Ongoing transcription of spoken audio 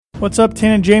What's up,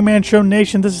 Tan and J-Man Show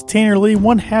Nation? This is Tanner Lee,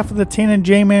 one half of the Tan and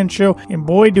J-Man Show, and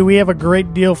boy, do we have a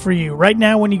great deal for you. Right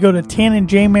now, when you go to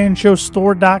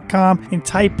tanandjmanshowstore.com and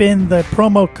type in the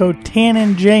promo code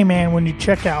TANandJman when you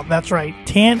check out, that's right,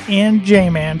 Tan and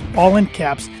J-Man, all in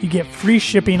caps, you get free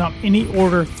shipping on any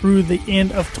order through the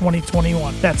end of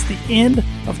 2021. That's the end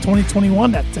of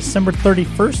 2021. That's December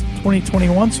 31st,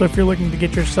 2021. So if you're looking to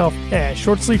get yourself a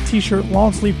short sleeve t-shirt,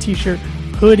 long sleeve t-shirt,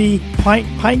 hoodie,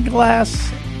 pint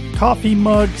glass, coffee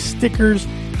mug, stickers,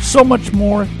 so much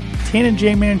more.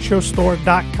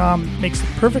 TanandJmanShowStore.com makes the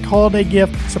perfect holiday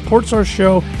gift, supports our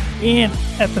show, and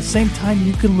at the same time,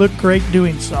 you can look great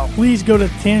doing so. Please go to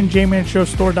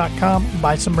TanandJmanShowStore.com and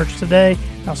buy some merch today.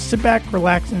 Now sit back,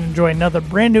 relax, and enjoy another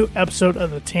brand new episode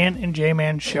of the Tan and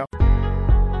J-Man Show.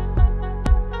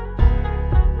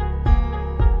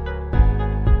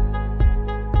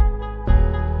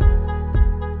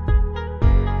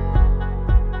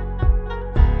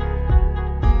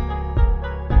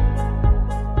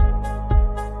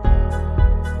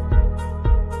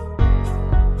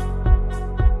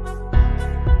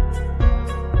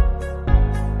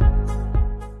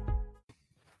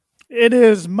 It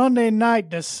is Monday night,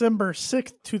 December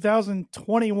 6th,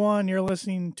 2021. You're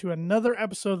listening to another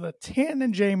episode of the Tan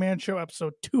and J-Man Show,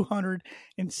 episode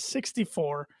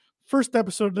 264. First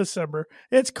episode of December.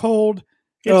 It's cold.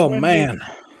 It's windy. Man.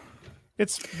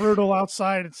 It's brutal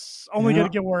outside. It's only going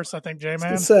to get worse, I think,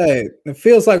 J-Man. It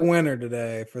feels like winter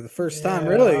today for the first time,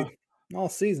 really, all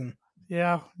season.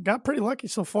 Yeah, got pretty lucky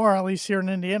so far, at least here in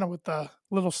Indiana, with the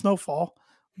little snowfall.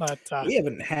 But we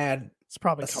haven't had it's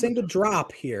probably single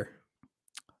drop here.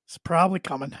 It's probably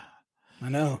coming. I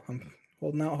know. I'm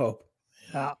holding out hope.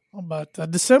 Yeah, but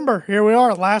December, here we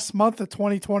are, last month of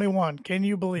 2021. Can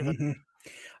you believe it? Mm-hmm.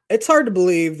 It's hard to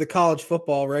believe the college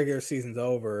football regular season's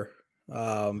over.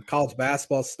 College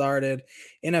basketball started.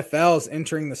 NFL's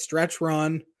entering the stretch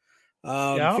run.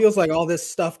 Feels like all this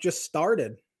stuff just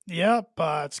started. Yep,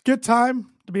 it's a good time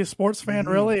to be a sports fan,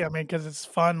 really. I mean, because it's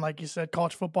fun, like you said,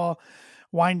 college football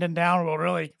winding down. Well,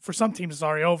 really, for some teams, it's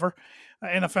already over.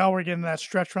 NFL, we're getting that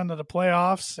stretch run to the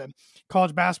playoffs, and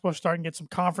college basketball starting to get some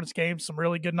conference games, some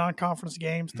really good non-conference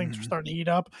games. Things are starting to heat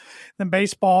up. Then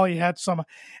baseball, you had some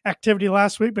activity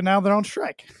last week, but now they're on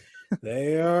strike.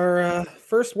 They are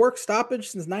first work stoppage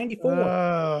since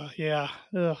 94. Yeah.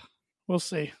 We'll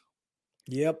see.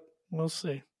 Yep. We'll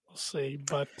see.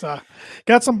 But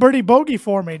got some birdie bogey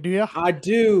for me, do you? I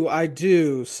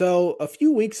do. So a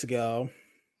few weeks ago,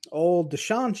 old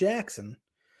Deshaun Jackson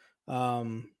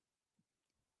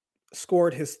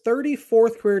scored his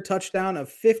 34th career touchdown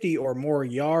of 50 or more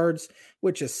yards,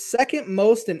 which is second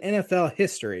most in NFL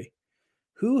history.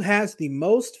 Who has the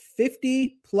most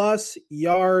 50-plus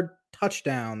yard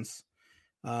touchdowns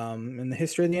in the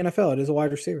history of the NFL? It is a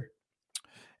wide receiver.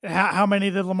 How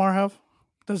many did Lamar have?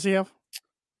 Does he have?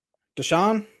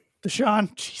 Deshaun,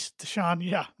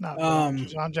 yeah. Not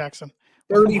Deshaun Jackson.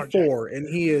 34, and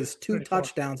he is 2 34.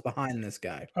 Touchdowns behind this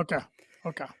guy. Okay.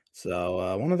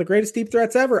 So one of the greatest deep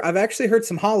threats ever. I've actually heard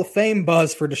some Hall of Fame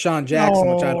buzz for Deshaun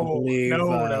Jackson, which I don't believe.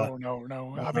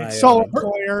 No. I mean, solid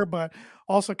player, but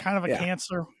also kind of a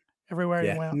cancer everywhere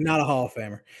he went. Not a Hall of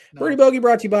Famer. No. Birdie Bogey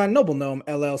brought to you by Noble Gnome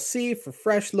LLC for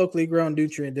fresh, locally grown,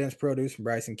 nutrient-dense produce from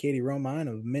Bryce and Katie Romine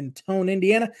of Mentone,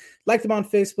 Indiana. Like them on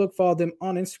Facebook, follow them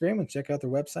on Instagram, and check out their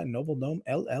website,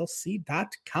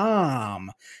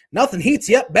 noblegnomellc.com. Nothing heats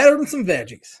you up better than some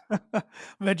veggies.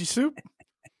 Veggie soup.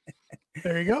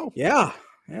 There you go. Yeah,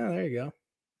 there you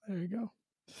go.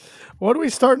 What are we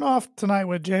starting off tonight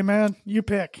with, J-Man? You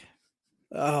pick.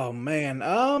 Oh, man.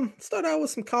 Start out with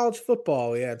some college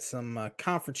football. We had some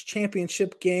conference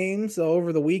championship games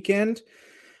over the weekend.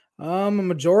 A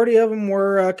majority of them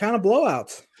were kind of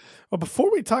blowouts. Well,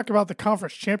 before we talk about the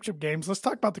conference championship games, let's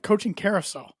talk about the coaching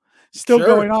carousel. Still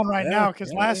going on right now,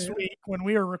 because last week when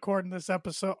we were recording this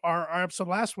episode, our episode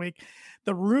last week,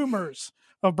 the rumors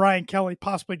of Brian Kelly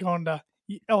possibly going to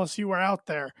LSU were out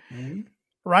there. Mm-hmm.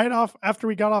 Right off after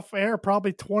we got off air,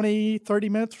 probably 20, 30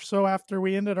 minutes or so after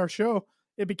we ended our show,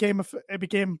 it became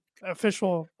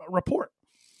official report.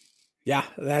 Yeah,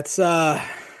 that's an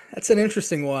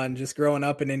interesting one. Just growing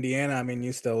up in Indiana, I mean,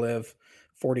 used to live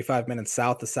 45 minutes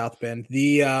south of South Bend.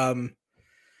 The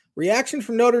reaction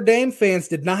from Notre Dame fans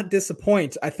did not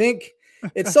disappoint. I think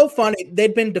it's so funny.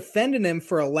 They'd been defending him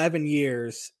for 11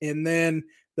 years, and then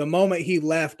the moment he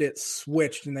left, it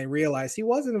switched, and they realized he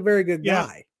wasn't a very good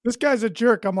guy. This guy's a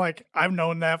jerk. I'm like, I've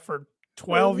known that for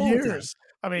 12 years.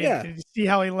 I mean, did you see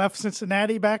how he left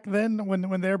Cincinnati back then when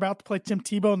they were about to play Tim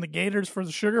Tebow and the Gators for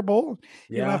the Sugar Bowl?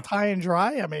 He left high and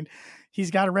dry. I mean,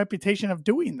 he's got a reputation of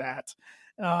doing that.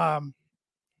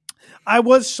 I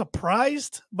was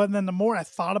surprised, but then the more I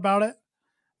thought about it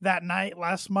that night,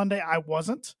 last Monday, I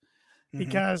wasn't.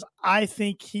 Because I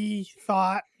think he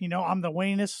thought, I'm the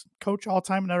winningest coach all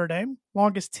time at Notre Dame,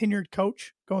 longest tenured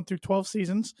coach going through 12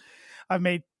 seasons. I've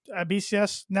made a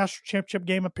BCS national championship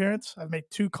game appearance. I've made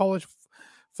 2 college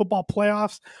football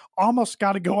playoffs, almost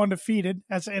got to go undefeated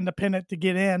as an independent to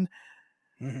get in.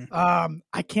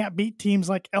 I can't beat teams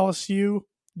like LSU,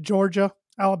 Georgia,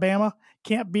 Alabama.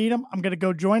 Can't beat them. I'm going to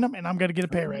go join them, and I'm going to get a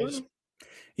pay raise.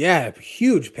 Yeah,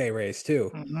 huge pay raise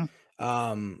too.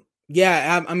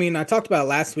 Yeah, I mean, I talked about it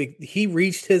last week. He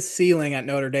reached his ceiling at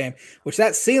Notre Dame, which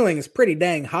that ceiling is pretty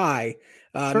dang high.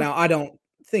 Sure. Now, I don't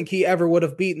think he ever would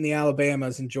have beaten the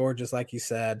Alabamas and Georgias, like you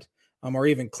said, or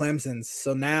even Clemson's.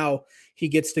 So now he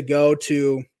gets to go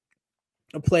to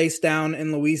a place down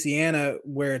in Louisiana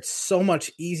where it's so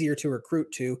much easier to recruit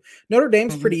to. Notre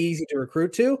Dame's pretty easy to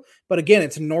recruit to, but again,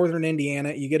 it's northern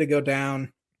Indiana. You get to go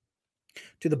down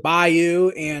to the Bayou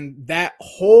and that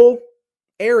whole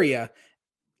area.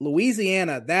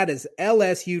 Louisiana, that is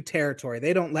LSU territory.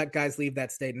 They don't let guys leave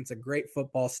that state, and it's a great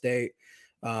football state.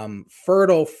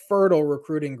 Fertile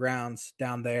recruiting grounds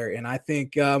down there, and I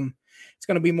think it's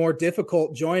going to be more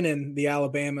difficult joining the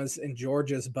Alabamas and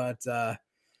Georgias, but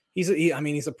he's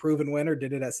a proven winner.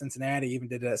 Did it at Cincinnati, even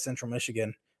did it at Central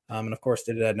Michigan, and of course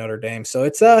did it at Notre Dame. So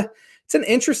it's an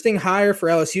interesting hire for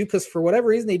LSU because for whatever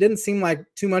reason he didn't seem like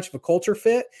too much of a culture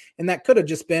fit, and that could have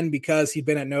just been because he'd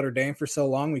been at Notre Dame for so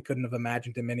long we couldn't have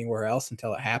imagined him anywhere else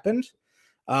until it happened.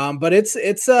 But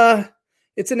it's an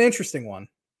interesting one.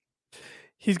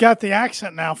 He's got the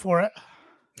accent now for it.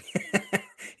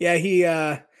 Yeah,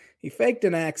 he faked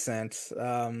an accent.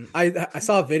 I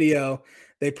saw a video.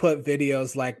 They put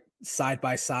videos like side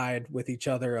by side with each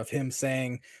other of him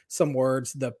saying some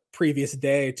words the previous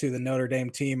day to the Notre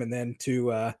Dame team and then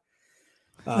to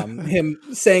him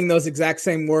saying those exact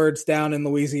same words down in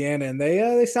Louisiana, and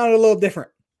they sounded a little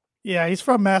different. Yeah, he's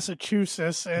from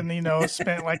Massachusetts and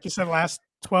spent, like you said, last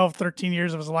 12, 13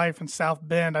 years of his life in South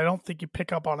Bend. I don't think you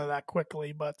pick up on it that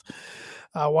quickly, but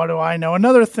what do I know?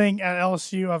 Another thing at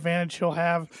LSU advantage he'll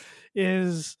have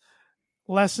is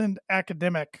lessened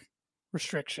academic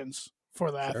restrictions for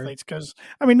the athletes, because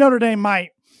Notre Dame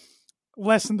might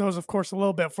lessen those, of course, a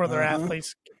little bit for their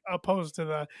athletes opposed to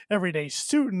the everyday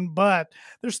student, but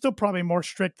they're still probably more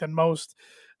strict than most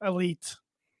elite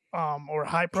or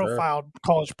high profile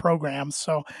college programs.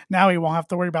 So now he won't have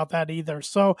to worry about that either.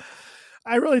 So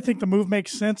I really think the move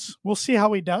makes sense. We'll see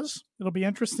how he does. It'll be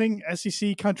interesting.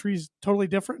 SEC country's totally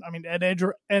different.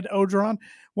 Ed Orgeron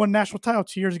won national title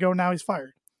 2 years ago. Now he's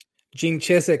fired. Gene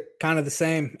Chizik, kind of the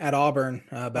same at Auburn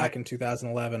back in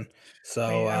 2011.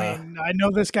 So I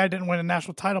know this guy didn't win a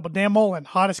national title, but Dan Mullen,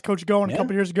 hottest coach going a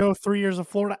couple years ago, 3 years of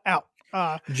Florida out.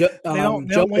 Joe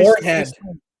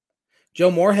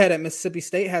Moorhead at Mississippi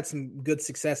State had some good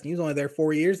success, and he was only there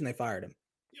 4 years, and they fired him.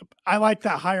 I like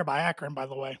that hire by Akron, by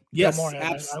the way. Yes,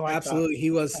 absolutely.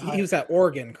 He was at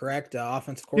Oregon, correct?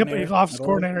 Offensive coordinator. Yep, he was offensive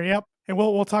coordinator. Yep, and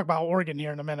we'll talk about Oregon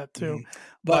here in a minute too.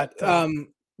 But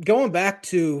going back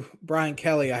to Brian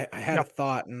Kelly, I had a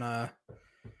thought, and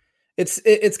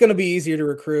it's going to be easier to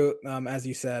recruit, as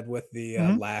you said, with the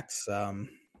lax,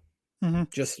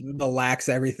 just the lax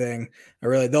everything.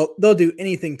 They'll do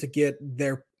anything to get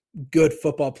their good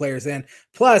football players in.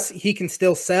 Plus, he can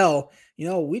still sell.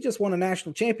 We just won a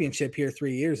national championship here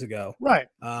 3 years ago. Right.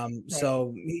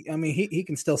 So, he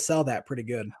can still sell that pretty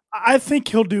good. I think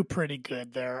he'll do pretty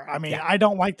good there. I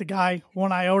don't like the guy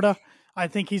one iota. I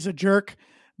think he's a jerk.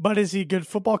 But is he a good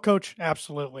football coach?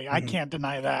 Absolutely. I can't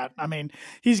deny that.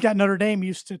 He's got Notre Dame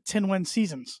used to 10-win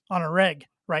seasons on a reg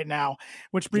right now,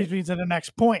 which brings me to the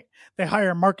next point. They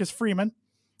hire Marcus Freeman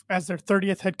as their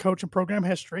 30th head coach in program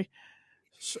history.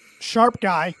 Sharp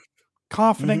guy,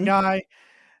 confident guy,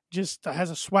 just has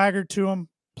a swagger to him.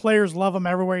 Players love him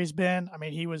everywhere he's been.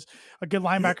 He was a good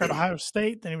linebacker at Ohio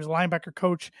State. Then he was a linebacker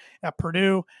coach at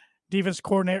Purdue, defense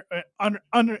coordinator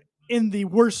in the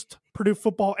worst Purdue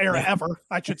football era ever,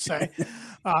 I should say.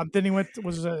 Then he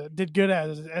did good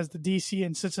as the DC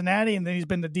in Cincinnati, and then he's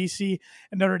been the DC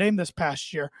at Notre Dame this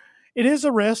past year. It is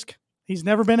a risk. He's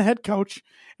never been a head coach,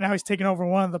 and now he's taken over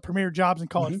one of the premier jobs in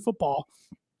college football.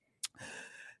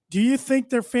 Do you think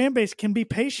their fan base can be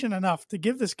patient enough to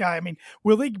give this guy?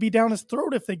 Will they be down his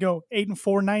throat if they go 8-4,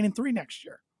 9-3 next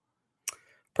year?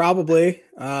 Probably.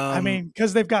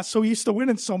 Because they've got so used to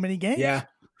winning so many games. Yeah.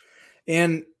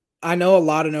 And I know a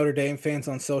lot of Notre Dame fans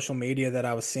on social media that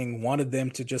I was seeing wanted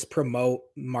them to just promote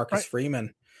Marcus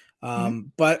Freeman.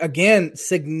 But again,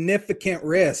 significant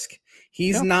risk.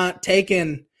 He's not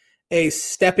taken a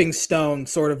stepping stone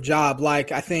sort of job.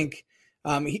 Like I think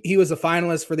He was a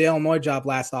finalist for the Illinois job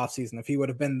last offseason. If he would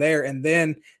have been there and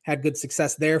then had good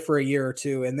success there for a year or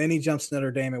two, and then he jumps to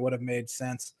Notre Dame, it would have made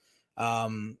sense.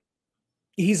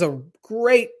 He's a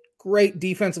great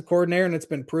defensive coordinator, and it's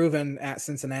been proven at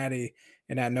Cincinnati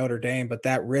and at Notre Dame. But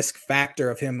that risk factor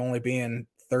of him only being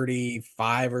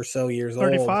 35 or so years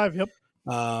 35, old.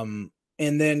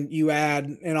 And then you add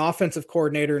an offensive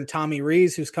coordinator in Tommy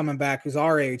Rees, who's coming back, who's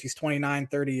our age. He's 29,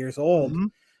 30 years old.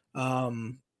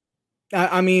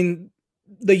 I mean,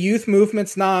 the youth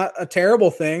movement's not a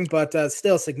terrible thing, but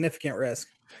still significant risk.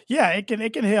 Yeah, it can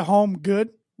hit home good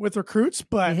with recruits,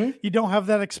 but you don't have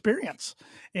that experience.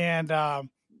 And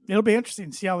it'll be interesting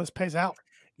to see how this pays out.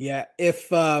 Yeah, if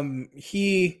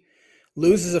he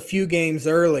loses a few games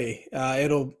early,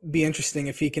 it'll be interesting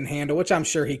if he can handle, which I'm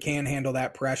sure he can handle,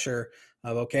 that pressure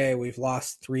of, okay, we've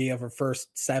lost 3 of our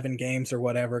first 7 games or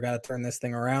whatever, got to turn this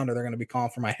thing around, or they're going to be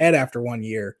calling for my head after 1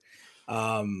 year.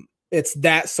 It's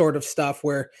that sort of stuff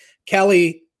where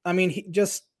Kelly, I mean, he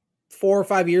just 4 or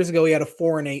 5 years ago, he had a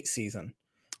 4-8 season.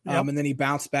 And then he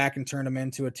bounced back and turned him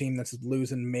into a team that's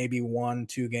losing maybe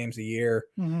 1-2 games a year.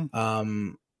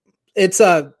 It's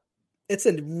a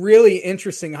really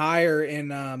interesting hire,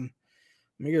 and I'm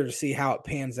eager to see how it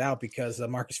pans out, because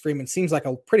Marcus Freeman seems like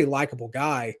a pretty likable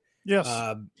guy. Yes,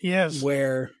 he is.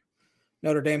 Where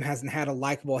Notre Dame hasn't had a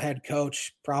likable head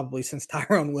coach probably since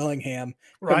Tyrone Willingham.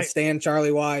 Couldn't stand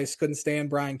Charlie Wise, couldn't stand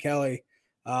Brian Kelly.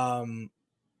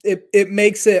 It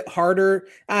makes it harder.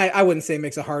 I wouldn't say it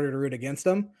makes it harder to root against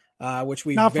them, which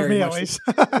we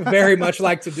very much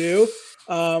like to do.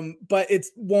 But it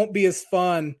won't be as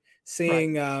fun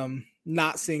seeing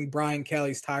not seeing Brian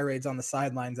Kelly's tirades on the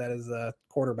sidelines at his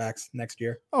quarterbacks next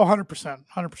year. Oh,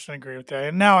 100% agree with that.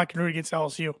 And now I can root against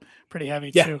LSU pretty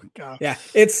heavy too. Yeah.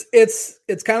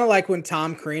 It's kind of like when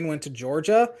Tom Crean went to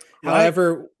Georgia.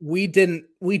 However, we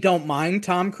don't mind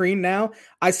Tom Crean now.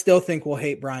 I still think we'll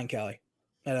hate Brian Kelly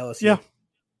at LSU.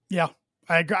 Yeah.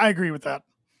 I agree with that.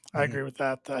 I agree with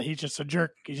that. He's just a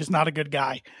jerk. He's just not a good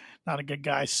guy.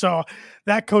 So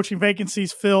that coaching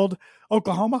vacancy's filled.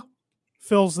 Oklahoma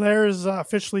filled theirs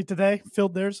officially today.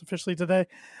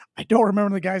 I don't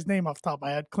remember the guy's name off the top of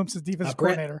my head. Clemson's defensive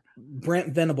coordinator.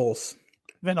 Brent Venables.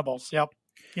 Yep.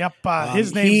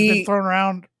 His name's been thrown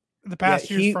around the past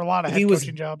years for a lot of head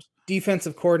coaching jobs.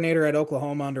 Defensive coordinator at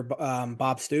Oklahoma under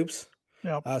Bob Stoops.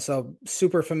 Yep. So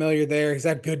super familiar there. He's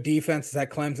had good defenses at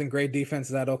Clemson, great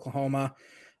defenses at Oklahoma.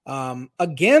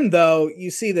 Again, though, you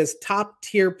see this top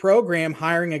tier program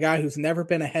hiring a guy who's never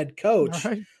been a head coach.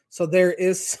 Right. So there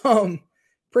is some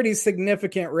pretty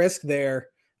significant risk there.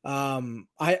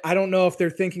 I don't know if their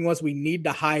thinking was we need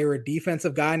to hire a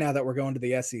defensive guy now that we're going to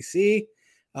the SEC.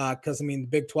 Because the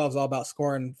Big 12 is all about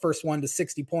scoring first 1 to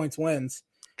 60 points wins.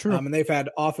 True. And they've had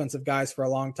offensive guys for a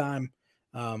long time.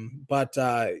 That's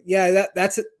a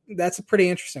pretty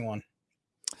interesting one.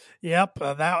 Yep.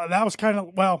 That was kind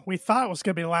of, we thought it was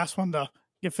going to be the last one to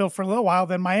get filled for a little while.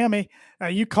 Then Miami,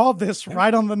 you called this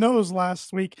right on the nose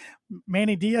last week.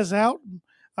 Manny Diaz out,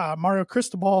 Mario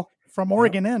Cristobal from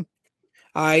Oregon in.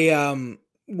 I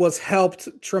was helped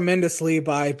tremendously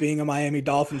by being a Miami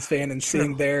Dolphins fan and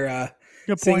seeing their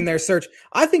search.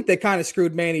 I think they kind of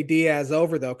screwed Manny Diaz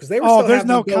over, though, because they were still having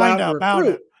to go out and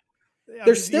recruit.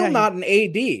 There's still not an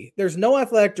AD. There's no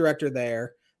athletic director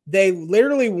there. They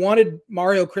literally wanted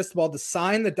Mario Cristobal to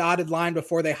sign the dotted line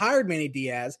before they hired Manny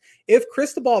Diaz. If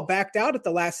Cristobal backed out at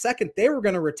the last second, they were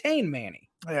going to retain Manny.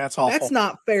 Yeah, that's awful. That's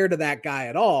not fair to that guy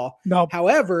at all. No.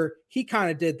 However, he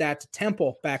kind of did that to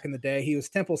Temple back in the day. He was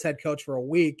Temple's head coach for a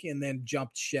week and then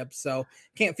jumped ship. So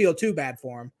can't feel too bad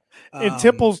for him. And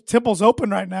Temple's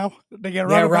open right now. They get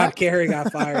Rod Carey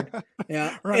got fired.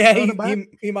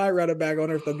 He might run it back. I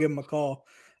wonder if they'll give him a call.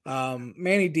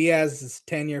 Manny Diaz's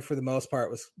tenure for the most part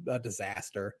was a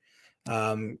disaster.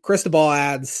 Cristobal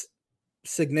adds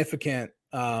significant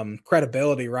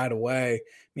credibility right away. I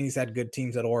mean, he's had good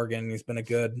teams at Oregon. He's been a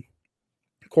good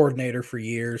coordinator for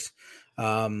years.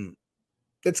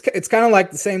 It's kind of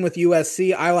like the same with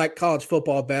USC. I like college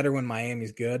football better when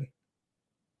Miami's good.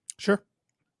 Sure.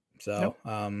 So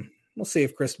we'll see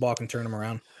if Cristobal can turn him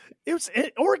around.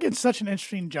 Oregon's such an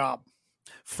interesting job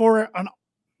for an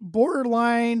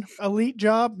borderline elite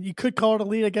job. You could call it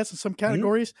elite, I guess, in some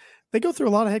categories. They go through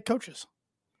a lot of head coaches.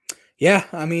 Yeah,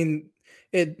 I mean,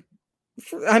 it's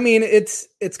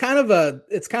kind of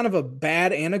a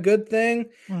bad and a good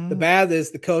thing. Mm-hmm. The bad is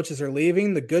the coaches are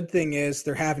leaving. The good thing is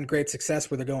they're having great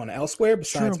success where they're going elsewhere.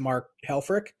 Besides Mark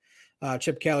Helfrich,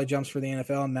 Chip Kelly jumps for the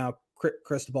NFL, and now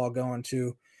Cristobal going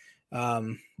to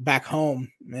back home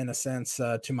in a sense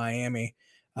to Miami.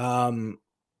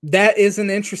 That is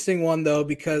an interesting one though,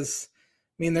 because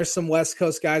mean, there's some West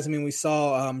Coast guys. I mean, we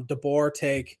saw DeBoer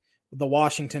take the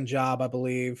Washington job, I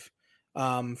believe,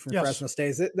 from Fresno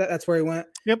State. That's where he went?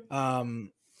 Yep.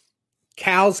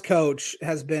 Cal's coach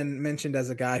has been mentioned as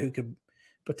a guy who could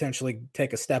potentially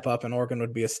take a step up, and Oregon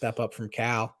would be a step up from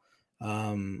Cal.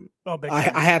 I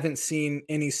haven't seen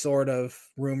any sort of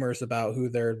rumors about who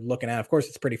they're looking at. Of course,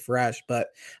 it's pretty fresh, but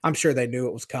I'm sure they knew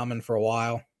it was coming for a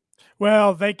while.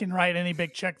 Well, they can write any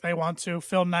big check they want to.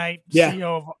 Phil Knight,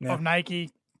 CEO of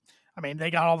Nike. I mean,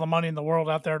 they got all the money in the world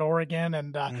out there at Oregon,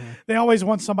 and they always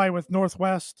want somebody with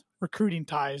Northwest recruiting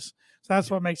ties. So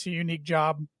that's what makes a unique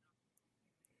job.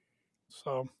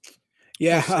 So,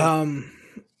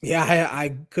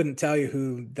 I couldn't tell you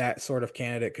who that sort of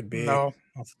candidate could be. No.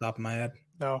 Off the top of my head.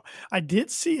 No, I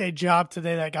did see a job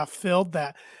today that got filled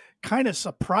that kind of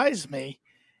surprised me.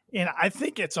 And I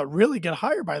think it's a really good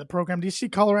hire by the program. Do you see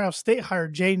Colorado State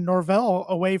hired Jay Norvell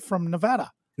away from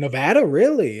Nevada? Nevada,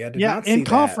 really? I did not see in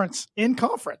conference. In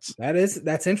conference.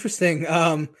 That's interesting.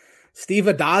 Steve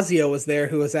Adazio was there,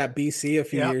 who was at BC a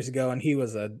few years ago, and he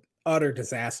was an utter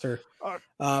disaster.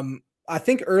 I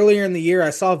think earlier in the year,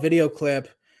 I saw a video clip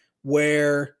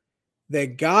where they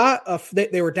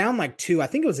were down like 2. I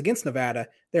think it was against Nevada.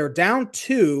 They were down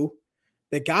 2.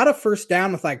 They got a first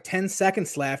down with like 10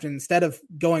 seconds left. And instead of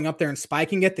going up there and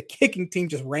spiking it, the kicking team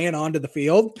just ran onto the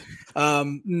field.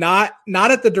 Not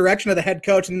at the direction of the head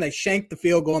coach. And then they shanked the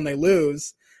field goal and they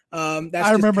lose. I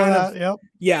remember that. Yep.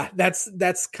 Yeah.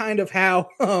 That's kind of how,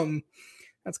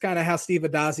 Steve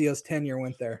Adazio's tenure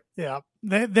went there. Yeah.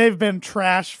 They've been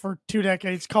trash for 2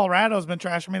 decades. Colorado's been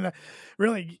trash. I mean,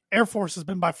 really, Air Force has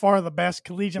been by far the best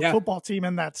collegiate football team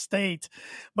in that state.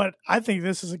 But I think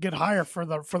this is a good hire for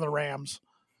the Rams.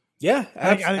 Yeah,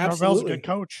 I think Norvell's a good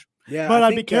coach. Yeah, but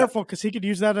I'd be careful because he could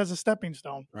use that as a stepping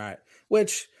stone. Right.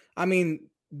 Which, I mean,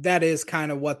 that is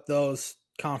kind of what those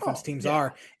conference teams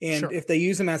are. And if they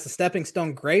use them as a stepping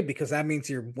stone, great, because that means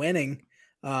you're winning,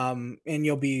 and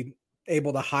you'll be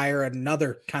able to hire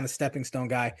another kind of stepping stone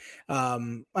guy.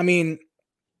 I mean,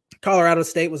 Colorado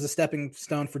State was a stepping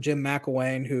stone for Jim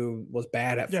McElwain, who was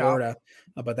bad at Florida,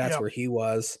 but that's where he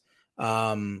was.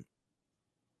 Urban,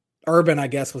 I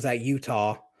guess, was at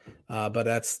Utah, but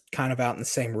that's kind of out in the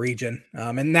same region.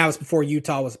 And that was before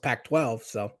Utah was Pac-12.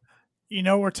 So,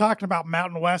 we're talking about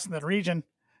Mountain West in the region.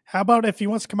 How about if he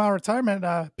wants to come out of retirement,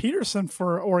 Peterson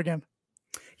for Oregon?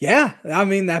 Yeah, I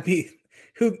mean,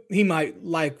 he might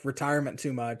like retirement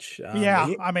too much. But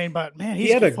man,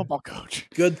 he's a good football coach.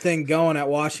 Good thing going at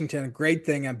Washington, a great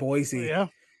thing at Boise. Yeah.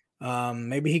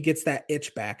 Maybe he gets that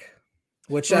itch back.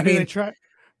 Which, Go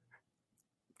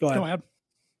ahead.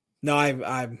 No,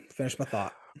 I've finished my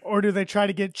thought. Or do they try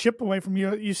to get Chip away from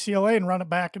UCLA and run it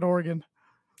back at Oregon?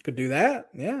 Could do that.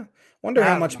 Yeah. Wonder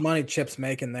how much money Chip's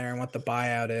making there and what the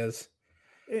buyout is.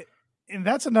 And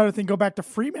that's another thing. Go back to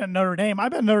Freeman at Notre Dame. I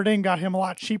bet Notre Dame got him a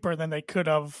lot cheaper than they could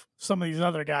have some of these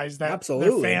other guys that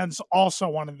their fans also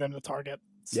wanted them to target.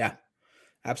 Yeah,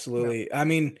 absolutely. Yeah. I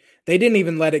mean, they didn't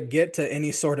even let it get to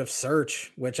any sort of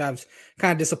search, which I was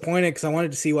kind of disappointed because I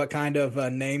wanted to see what kind of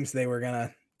names they were going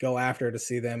to go after to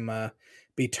see them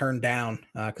be turned down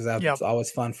because that's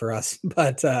always fun for us.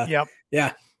 But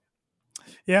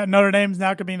Notre Dame's now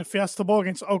going to be in the Fiesta Bowl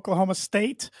against Oklahoma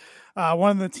State.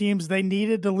 One of the teams they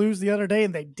needed to lose the other day,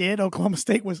 and they did. Oklahoma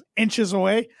State was inches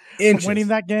away from winning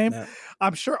that game. Yeah.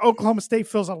 I'm sure Oklahoma State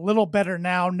feels a little better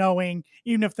now knowing,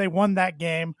 even if they won that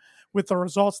game, with the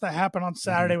results that happened on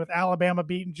Saturday with Alabama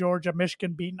beating Georgia,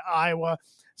 Michigan beating Iowa,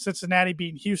 Cincinnati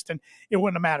beating Houston, it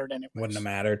wouldn't have mattered anyway. Wouldn't have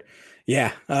mattered.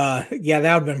 Yeah. That would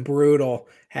have been brutal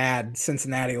had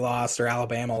Cincinnati lost or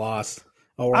Alabama lost.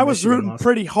 I was rooting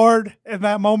pretty hard in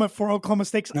that moment for Oklahoma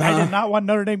State. I did not want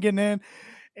Notre Dame getting in.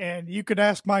 And you could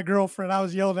ask my girlfriend. I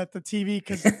was yelling at the TV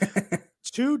because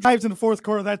 2 drives in the fourth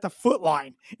quarter at the foot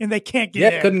line, and they can't get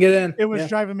in. Yeah, couldn't get in. It was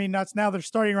driving me nuts. Now their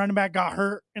starting running back got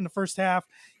hurt in the first half.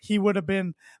 He would have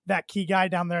been that key guy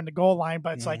down there in the goal line,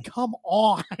 but it's like, come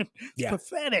on. It's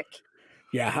pathetic.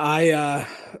 Yeah,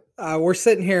 we're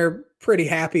sitting here pretty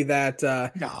happy that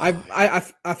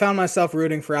I found myself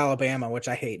rooting for Alabama, which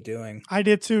I hate doing. I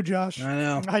did too, Josh. I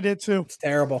know. I did too. It's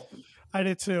terrible. I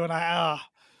did too, and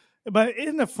but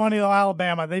isn't it funny though,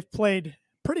 Alabama, they've played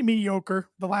pretty mediocre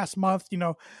the last month,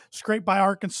 scraped by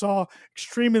Arkansas,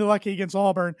 extremely lucky against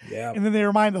Auburn. Yeah. And then they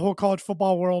remind the whole college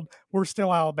football world, we're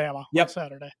still Alabama on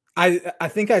Saturday. I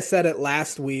think I said it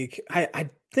last week. I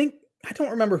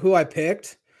don't remember who I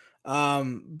picked.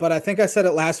 But I think I said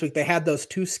it last week. They had those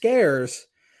 2 scares,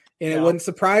 and it wouldn't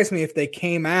surprise me if they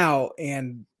came out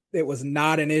and it was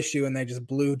not an issue and they just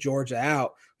blew Georgia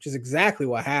out, which is exactly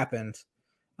what happened.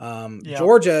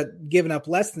 Georgia giving up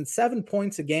less than 7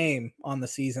 points a game on the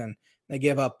season. They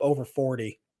give up over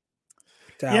 40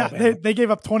 to Yeah, Alabama. they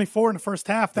gave up 24 in the first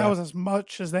half. That Yeah. was as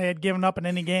much as they had given up in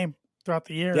any game throughout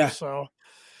the year. Yeah. So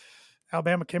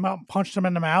Alabama came out and punched them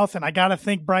in the mouth, and I got to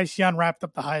think Bryce Young wrapped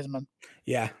up the Heisman.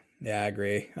 Yeah, I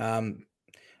agree.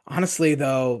 Honestly,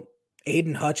 though,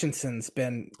 Aiden Hutchinson's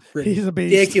been He's a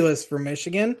beast. ridiculous for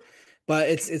Michigan, but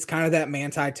it's kind of that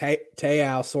Manti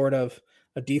Te'o sort of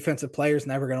a defensive player's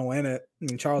never going to win it. I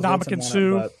mean, Charles Woodson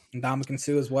won it, but Ndamukong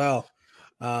Suh as well.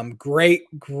 Great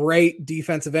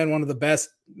defensive end, one of the best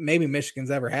maybe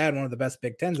Michigan's ever had, one of the best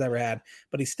Big Ten's ever had.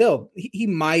 But he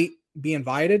might be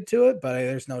invited to it, but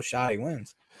there's no shot he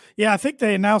wins. Yeah, I think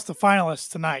they announced the finalists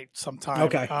tonight sometime.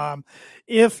 Okay.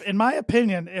 In my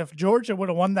opinion, if Georgia would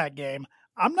have won that game,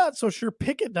 I'm not so sure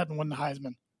Pickett doesn't win the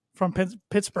Heisman from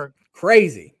Pittsburgh.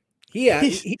 Crazy.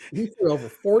 He threw over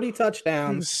 40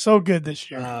 touchdowns. He was so good this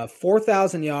year.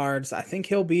 4,000 yards. I think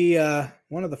he'll be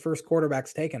one of the first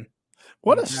quarterbacks taken.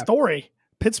 What a story.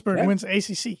 Pittsburgh wins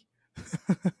ACC.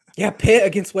 Yeah, Pitt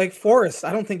against Wake Forest.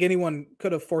 I don't think anyone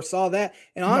could have foresaw that.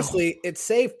 And honestly, it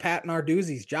saved Pat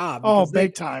Narduzzi's job. Oh,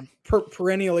 big time.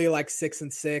 Perennially like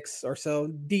 6-6 or so.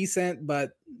 Decent,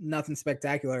 but nothing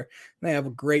spectacular. They have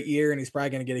a great year, and he's probably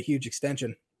going to get a huge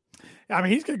extension. I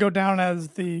mean, he's going to go down as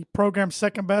the program's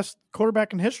second best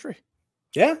quarterback in history.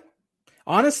 Yeah.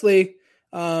 Honestly,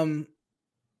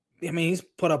 he's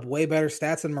put up way better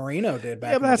stats than Marino did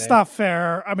back. Yeah, but that's not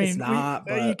fair. I mean,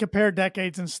 you compare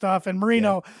decades and stuff, and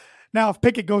Marino. Yeah. Now, if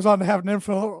Pickett goes on to have an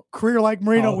NFL career like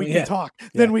Marino, we can talk.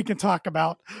 Then we can talk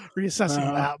about reassessing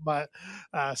that. But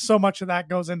so much of that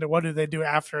goes into what do they do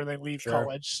after they leave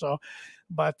college. So,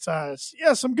 but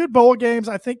some good bowl games.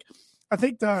 I think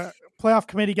the playoff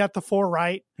committee got the 4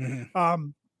 right. Mm-hmm.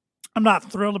 I'm not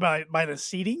thrilled by the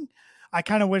seeding. I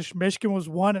kind of wish Michigan was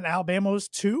 1 and Alabama was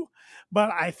 2,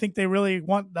 but I think they really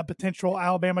want the potential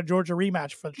Alabama-Georgia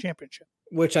rematch for the championship.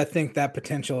 Which I think that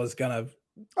potential is going to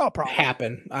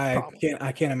happen. I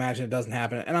can't imagine it doesn't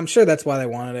happen. And I'm sure that's why they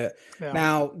wanted it. Yeah.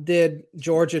 Now, did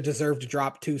Georgia deserve to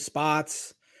drop 2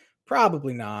 spots?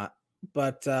 Probably not.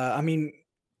 But,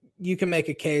 you can make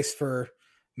a case for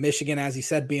Michigan, as you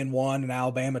said, being 1 and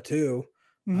Alabama 2.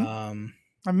 Mm-hmm.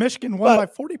 And Michigan won by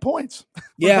 40 points.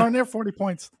 Yeah. They're 40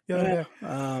 points. Yeah.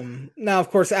 Now, of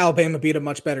course, Alabama beat a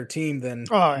much better team than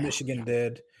Michigan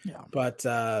did. Yeah. But,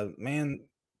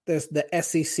 the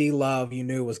SEC love you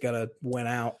knew was going to win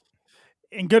out.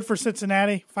 And good for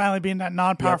Cincinnati, finally being that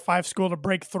non-Power 5 school to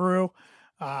break through.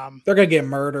 They're going to get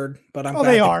murdered, but I'm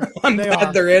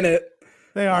glad they're in it.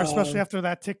 They are, especially after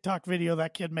that TikTok video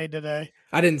that kid made today.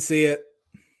 I didn't see it.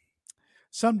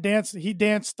 He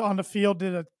danced on the field,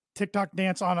 did a TikTok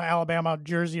dance on an Alabama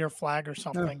jersey or flag or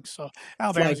something. So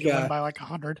Alabama's going to win by like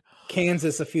 100.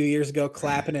 Kansas a few years ago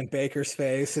clapping in Baker's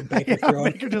face, and Baker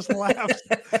Baker just laughed.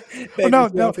 No,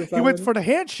 he went for the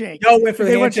handshake. Went for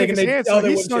the handshake, and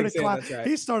he started clapping. Right.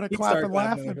 He started clapping,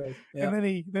 laughing,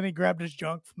 and then he grabbed his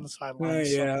junk from the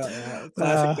sideline.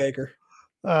 Classic Baker.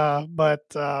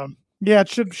 It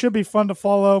should be fun to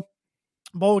follow.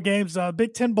 Bowl games,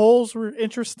 Big Ten bowls were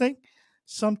interesting.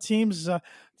 Some teams, the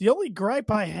only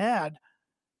gripe I had,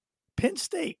 Penn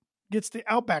State gets the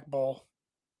Outback Bowl.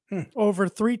 Over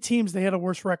 3 teams, they had a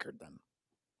worse record than.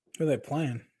 Who are they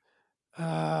playing?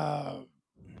 I'll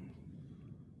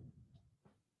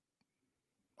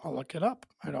look it up.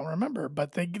 I don't remember,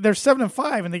 but they're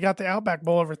 7-5, and they got the Outback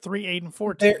Bowl over 3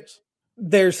 8-4 teams.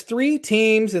 There's 3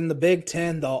 teams in the Big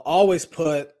Ten they'll always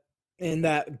put in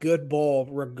that good bowl,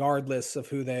 regardless of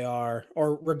who they are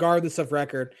or regardless of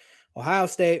record. Ohio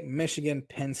State, Michigan,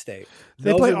 Penn State.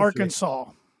 They play Arkansas.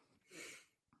 3.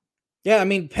 Yeah,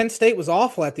 Penn State was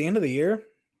awful at the end of the year.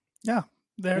 Yeah,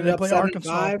 they play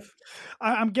Arkansas.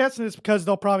 I'm guessing it's because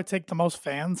they'll probably take the most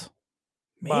fans.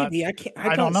 Maybe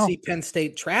I don't see Penn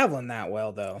State traveling that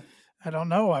well, though. I don't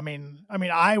know.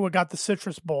 Iowa got the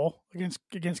Citrus Bowl against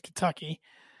Kentucky.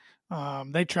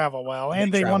 They travel well,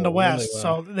 and they won the West, really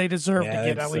well. So they deserve to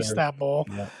get at least that bowl.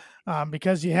 Yeah.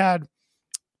 Because you had.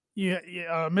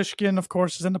 Michigan, of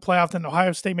course, is in the playoff. Then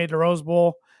Ohio State made the Rose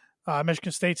Bowl.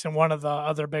 Michigan State's in one of the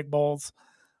other big bowls.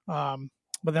 But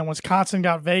then Wisconsin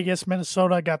got Vegas.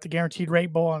 Minnesota got the Guaranteed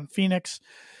Rate Bowl in Phoenix.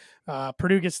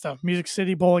 Purdue gets the Music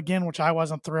City Bowl again, which I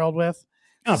wasn't thrilled with.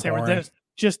 They were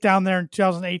just down there in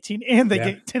 2018, and they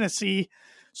get Tennessee,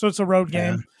 so it's a road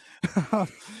game.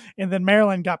 And then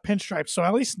Maryland got Pinstripes. So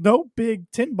at least no Big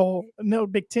Ten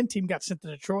team got sent to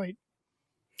Detroit.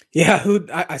 Yeah,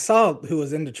 I saw who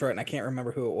was in Detroit, and I can't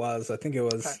remember who it was. I think it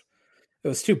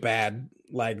was too bad,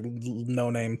 like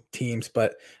no-name teams.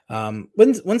 But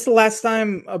when's the last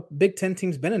time a Big Ten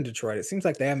team's been in Detroit? It seems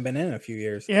like they haven't been in a few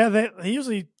years. Yeah, they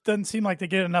usually doesn't seem like they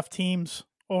get enough teams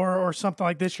or something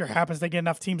like this year happens, they get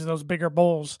enough teams in those bigger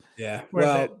bowls. Yeah.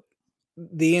 Well,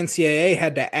 the NCAA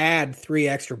had to add 3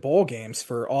 extra bowl games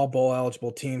for all bowl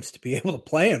eligible teams to be able to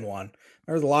play in one.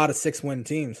 There's a lot of 6-win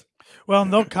teams. Well,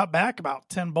 and they'll cut back about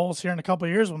 10 bowls here in a couple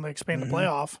of years when they expand the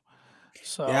playoff.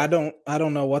 So yeah, I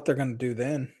don't know what they're going to do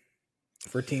then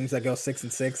for teams that go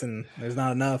 6-6 and there's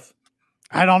not enough.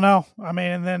 I don't know. I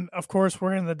mean, and then of course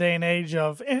we're in the day and age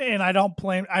of, and I don't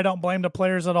blame the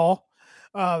players at all.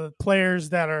 The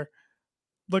players that are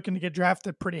looking to get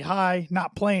drafted pretty high,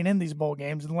 not playing in these bowl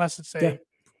games unless it's a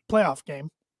playoff game,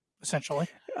 essentially.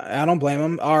 I don't blame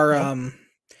them.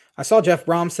 I saw Jeff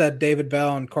Brom said David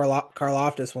Bell and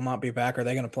Karlaftis will not be back. Are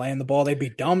they going to play in the bowl? They'd be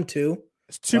dumb to.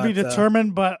 It's to be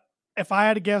determined, but if I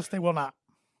had to guess, they will not.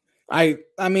 I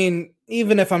mean,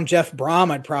 even if I'm Jeff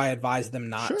Brom, I'd probably advise them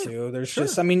not to. There's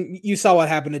just, I mean, you saw what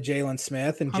happened to Jalen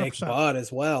Smith and 100%. Jake Budd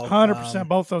as well. 100%.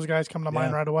 Both those guys come to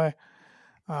mind right away.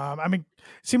 I mean,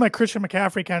 it seemed like Christian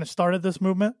McCaffrey kind of started this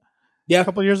movement a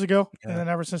couple of years ago. And then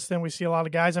ever since then, we see a lot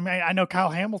of guys. I mean, I know Kyle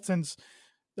Hamilton's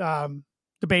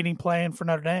debating playing for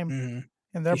Notre Dame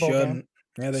in their bowl game.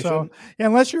 Yeah, they shouldn't. Yeah,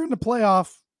 unless you're in the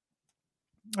playoff,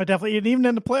 I definitely, and even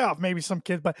in the playoff, maybe some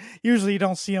kids, but usually you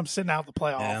don't see them sitting out the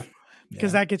playoff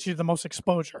because that gets you the most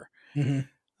exposure. And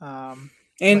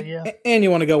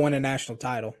you want to go win a national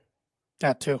title.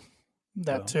 That too.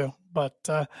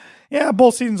 But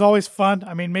bowl season's always fun.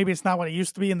 I mean, maybe it's not what it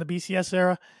used to be in the BCS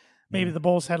era. Maybe the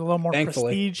bowls had a little more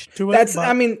prestige to it.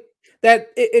 I mean, that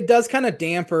it does kind of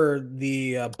damper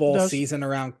the bowl season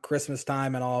around Christmas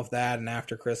time and all of that, and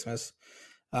after Christmas.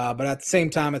 But at the same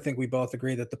time, I think we both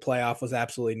agree that the playoff was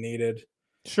absolutely needed.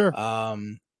 Sure.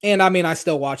 And I mean, I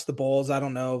still watch the bowls. I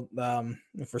don't know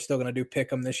if we're still going to do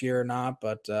pick 'em this year or not,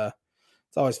 but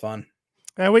it's always fun.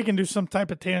 Yeah, we can do some type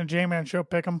of Tan and J-Man show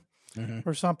pick 'em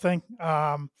or something.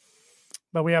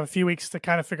 But we have a few weeks to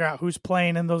kind of figure out who's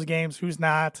playing in those games, who's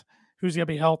not, who's going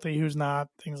to be healthy, who's not,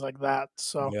 things like that.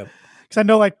 So, because I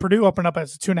know like Purdue opened up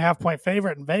as a 2.5-point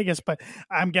favorite in Vegas, but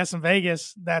I'm guessing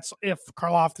Vegas, that's if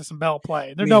Karlaftis and Bell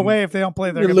play. There's no way if they don't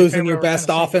play, you're losing your best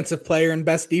offensive player and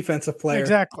best defensive player.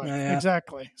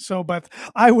 Exactly. So, but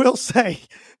I will say,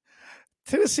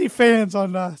 Tennessee fans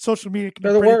on social media can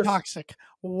be pretty toxic.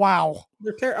 Wow.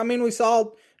 I mean, we saw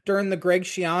during the Greg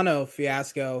Schiano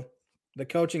fiasco, the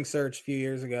coaching search a few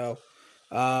years ago,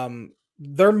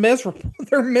 they're miserable.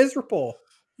 They're miserable.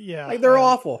 Yeah. Like they're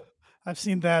awful. I've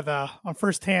seen that on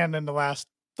firsthand in the last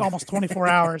almost 24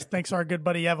 hours. Thanks to our good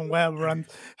buddy Evan Webb,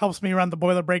 helps me run the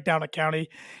Boiler Breakdown account. He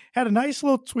had a nice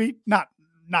little tweet, not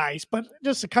nice, but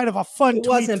just a kind of a fun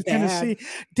tweet to Tennessee.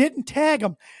 Didn't tag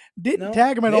him.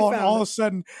 Tag him at all. And all of a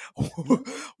sudden,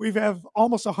 we've have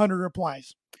almost 100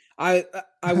 replies. I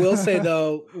will say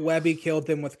though, Webby killed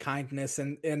them with kindness,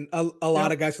 and a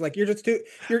lot of guys are like, "You're just too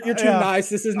nice.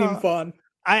 This isn't even fun."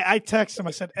 I texted him.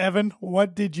 I said, "Evan,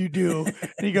 what did you do?"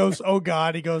 And he goes, "Oh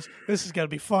God." He goes, "This is gonna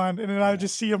be fun." And then I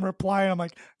just see him reply. I'm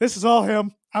like, "This is all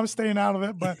him. I'm staying out of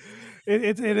it." But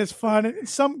it is fun. And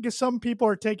some people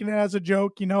are taking it as a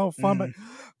joke, fun. But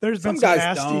there's been some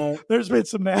nasty. There's been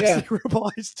some nasty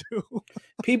replies too.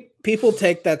 People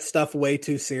take that stuff way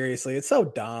too seriously. It's so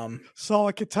dumb. Saw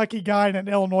a Kentucky guy and an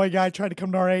Illinois guy tried to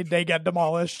come to our aid. They got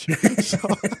demolished. So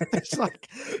it's like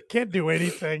can't do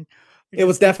anything. It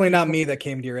was definitely not me that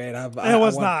came to your aid. It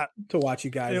was not to watch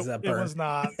you guys burn. It was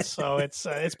not. So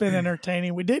it's been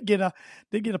entertaining. We did get a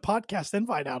podcast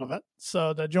invite out of it.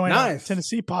 So to join a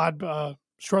Tennessee pod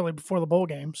shortly before the bowl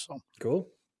game. So cool.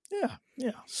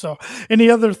 Yeah. So any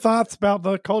other thoughts about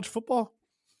the college football?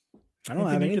 I don't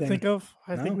have anything you can think of.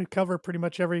 I think we cover pretty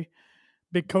much every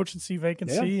big coachancy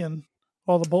vacancy and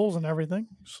all the bowls and everything.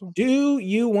 So do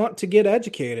you want to get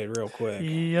educated real quick?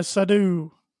 Yes, I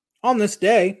do. On this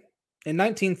day, in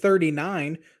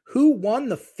 1939, who won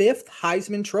the 5th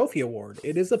Heisman Trophy Award?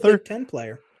 It is a Big Ten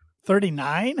player.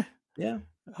 39? Yeah.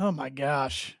 Oh my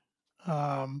gosh.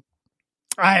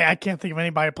 I can't think of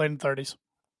anybody who played in the 30s.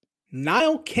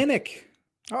 Niall Kinnick.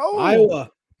 Oh, Iowa.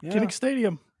 Yeah. Kinnick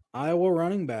Stadium. Iowa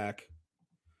running back.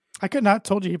 I could not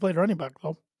told you he played running back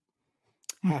though.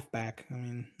 Halfback. I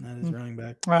mean, that is running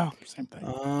back. Wow, same thing.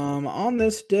 On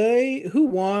this day, who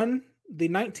won the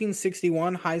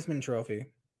 1961 Heisman Trophy?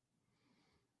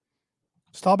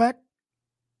 Staubach?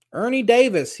 Ernie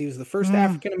Davis. He was the first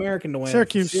African American to win.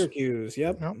 Syracuse.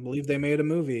 Yep. I believe they made a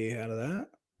movie out of that.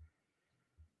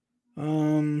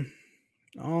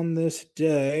 On this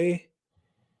day,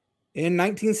 in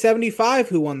 1975,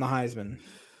 who won the Heisman?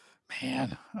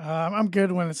 Man, I'm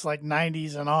good when it's like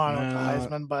 90s and on with the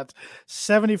Heisman, but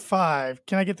 75.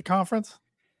 Can I get the conference?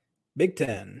 Big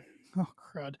Ten. Oh,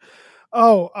 crud.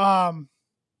 Oh, I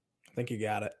think you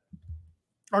got it.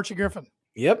 Archie Griffin.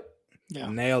 Yep. Yeah.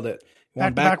 Nailed it.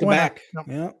 Won back to back. Yep.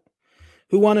 Yeah.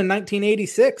 Who won in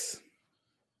 1986?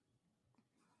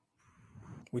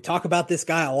 We talk about this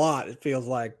guy a lot, it feels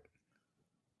like.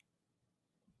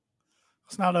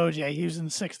 It's not OJ. He was in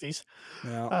the 60s.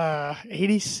 Yeah.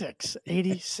 86.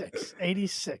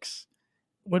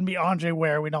 Wouldn't be Andre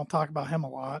Ware. We don't talk about him a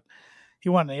lot. He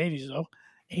won in the 80s, though.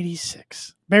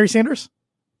 86. Barry Sanders?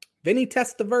 Vinny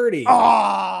Testaverde.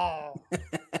 Oh! I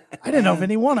didn't know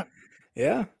Vinny won it.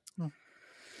 Yeah.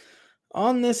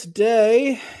 On this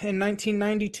day in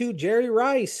 1992, Jerry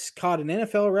Rice caught an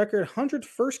NFL record 100th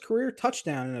first career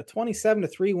touchdown in a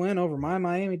 27-3 win over my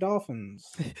Miami Dolphins.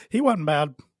 He wasn't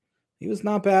bad. He was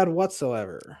not bad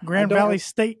whatsoever. Grand Valley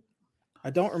State. I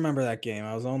don't remember that game.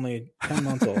 I was only 10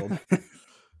 months old.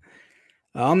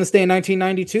 On this day in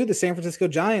 1992, the San Francisco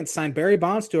Giants signed Barry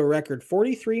Bonds to a record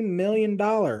 $43 million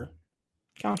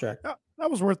contract.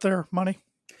 That was worth their money.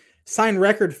 Signed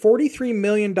record $43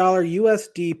 million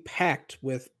USD pact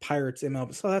with Pirates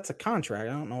MLB. So that's a contract.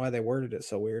 I don't know why they worded it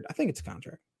so weird. I think it's a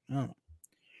contract. I don't know.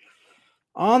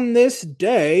 On this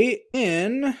day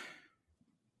in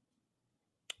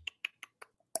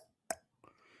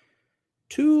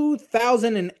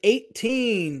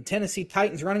 2018, Tennessee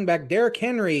Titans running back Derrick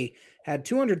Henry had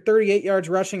 238 yards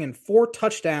rushing and 4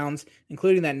 touchdowns,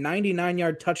 including that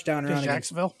 99-yard touchdown run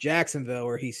against Jacksonville,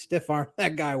 where he stiff-armed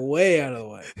that guy way out of the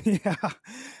way.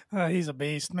 Yeah, he's a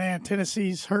beast. Man,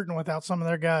 Tennessee's hurting without some of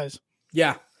their guys.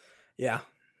 Yeah,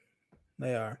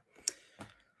 they are.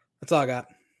 That's all I got.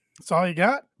 That's all you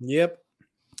got? Yep.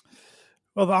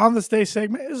 Well, the On This Day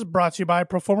segment is brought to you by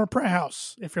Proforma Print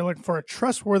House. If you're looking for a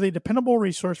trustworthy, dependable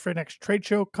resource for your next trade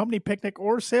show, company picnic,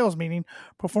 or sales meeting,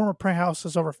 Proforma Print House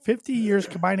has over 50 years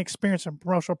combined experience in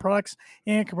promotional products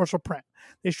and commercial print.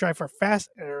 They strive for fast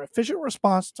and efficient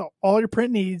response to all your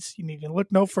print needs. You need to look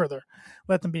no further.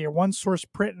 Let them be your one-source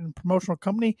print and promotional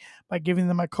company by giving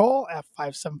them a call at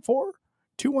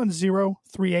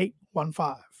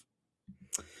 574-210-3815.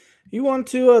 You want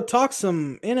to talk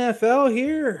some NFL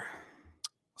here?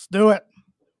 Let's do it.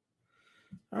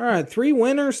 All right, 3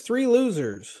 winners, 3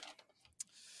 losers.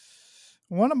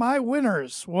 One of my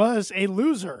winners was a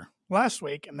loser last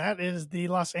week, and that is the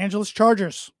Los Angeles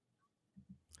Chargers.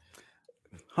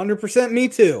 100% me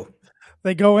too.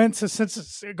 They go into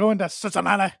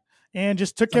Cincinnati and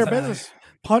just took care of business.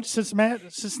 Punched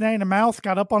Cincinnati in the mouth,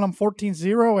 got up on them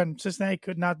 14-0, and Cincinnati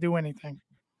could not do anything.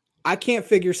 I can't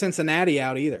figure Cincinnati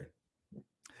out either.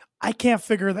 I can't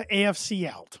figure the AFC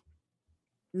out.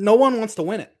 No one wants to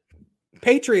win it.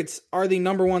 Patriots are the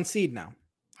number 1 seed now.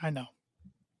 I know.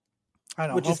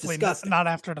 Which hopefully is disgusting. Not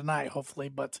after tonight, hopefully.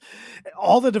 But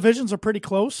all the divisions are pretty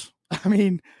close. I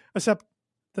mean, except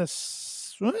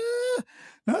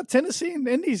Tennessee and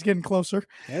Indy's getting closer.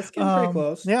 Yeah, it's getting pretty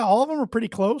close. Yeah, all of them are pretty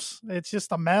close. It's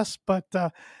just a mess. But,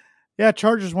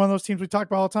 Chargers, one of those teams we talk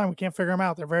about all the time. We can't figure them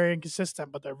out. They're very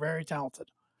inconsistent, but they're very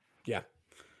talented. Yeah.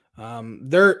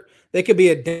 They could be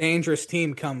a dangerous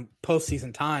team come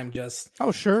postseason time.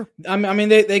 Sure. I mean,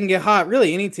 they can get hot.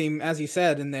 Really, any team, as you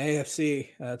said, in the AFC,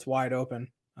 it's wide open.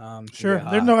 Sure,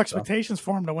 there's no expectations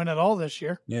for them to win it all this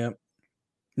year. Yeah,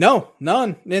 no,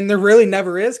 none, and there really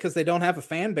never is because they don't have a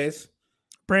fan base.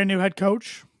 Brand new head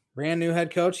coach.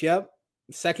 Yep.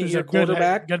 Second-year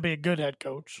quarterback. Got to be a good head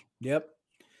coach. Yep.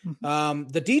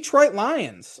 The Detroit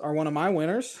Lions are one of my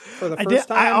winners for the first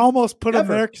time. I almost put them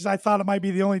there because I thought it might be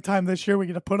the only time this year we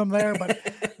get to put them there, but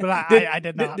I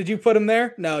did not. Did you put them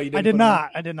there? No, you didn't.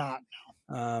 I did not.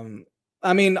 No.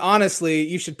 I mean, honestly,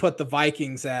 you should put the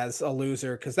Vikings as a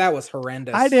loser because that was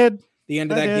horrendous. I did. The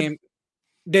end of that game.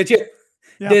 Did you?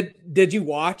 Yeah. Did you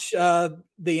watch the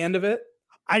end of it?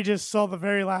 I just saw the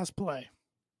very last play.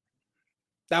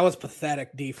 That was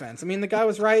pathetic defense. I mean, the guy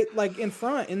was right in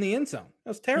front in the end zone.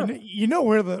 That was terrible. You know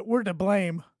we're to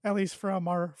blame, at least from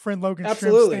our friend Logan.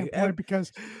 Absolutely, standpoint,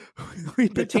 because we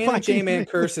the Tan J-Man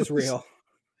curse is real.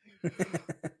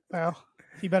 Well,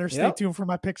 you better stay tuned for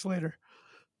my picks later.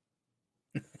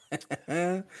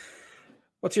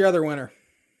 What's your other winner?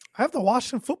 I have the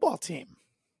Washington football team.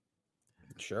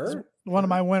 Sure. One of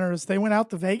my winners. They went out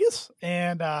to Vegas,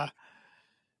 and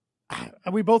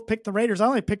we both picked the Raiders. I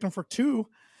only picked them for 2.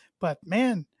 But,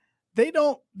 man, they're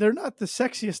not the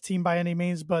sexiest team by any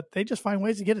means, but they just find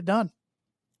ways to get it done.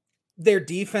 Their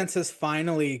defense has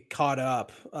finally caught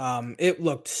up. It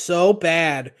looked so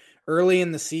bad early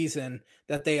in the season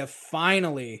that they have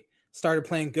finally started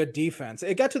playing good defense.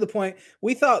 It got to the point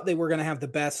we thought they were going to have the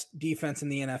best defense in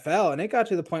the NFL, and it got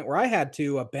to the point where I had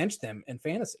to bench them in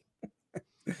fantasy.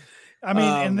 I mean,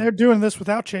 and they're doing this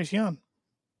without Chase Young.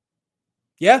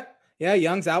 Yeah,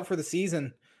 Young's out for the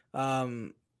season.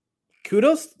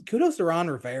 kudos to Ron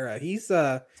Rivera. He's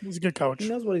a good coach. He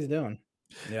knows what he's doing.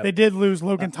 Yep. They did lose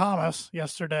Logan Thomas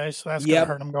yesterday, so that's going to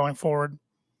hurt him going forward.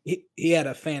 He had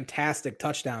a fantastic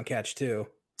touchdown catch too.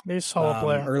 He's a solid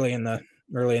player early in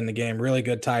the game. Really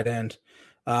good tight end.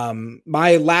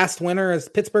 My last winner is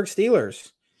Pittsburgh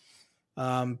Steelers,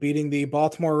 beating the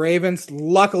Baltimore Ravens.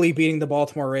 Luckily, beating the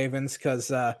Baltimore Ravens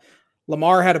because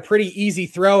Lamar had a pretty easy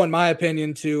throw, in my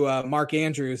opinion, to Mark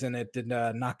Andrews, and it did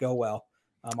not go well.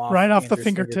 Right off the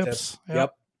fingertips.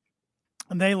 Yep.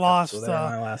 And they lost. So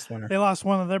my last winner. They lost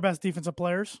one of their best defensive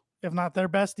players, if not their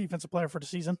best defensive player for the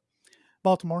season.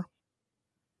 Baltimore.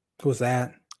 Who's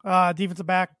that? Defensive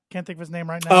back. Can't think of his name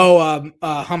right now.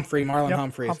 Humphrey, Marlon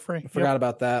Humphrey. I forgot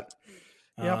about that.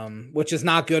 Which is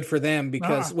not good for them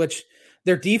because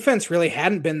their defense really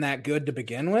hadn't been that good to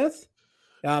begin with.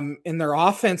 And their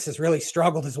offense has really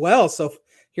struggled as well. So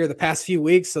here the past few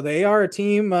weeks, so they are a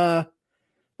team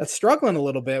that's struggling a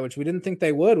little bit, which we didn't think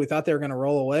they would. We thought they were going to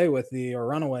run away with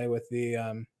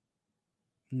the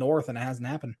North, and it hasn't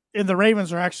happened. And the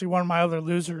Ravens are actually one of my other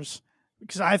losers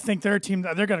because I think they're a team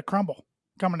that they're going to crumble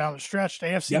coming down the stretch. The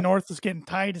AFC North is getting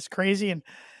tight. It's crazy. And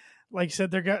like you said,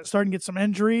 they're starting to get some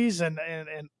injuries and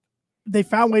they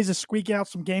found ways to squeak out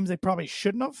some games they probably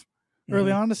shouldn't have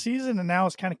early on in the season. And now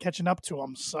it's kind of catching up to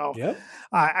them. So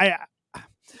I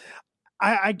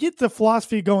get the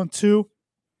philosophy going too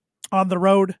on the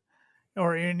road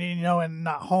or, and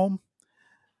not home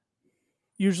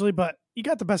usually, but you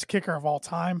got the best kicker of all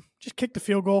time. Just kick the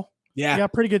field goal. Yeah. You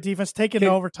got pretty good defense. Take it in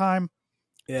overtime.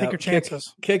 Yeah, take your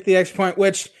chances. Kick the extra point,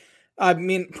 which I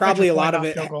mean, probably a lot of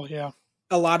it. Goal,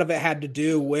 a lot of it had to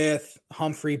do with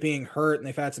Humphrey being hurt, and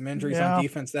they've had some injuries on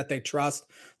defense that they trust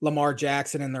Lamar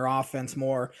Jackson in their offense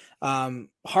more.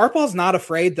 Harbaugh's not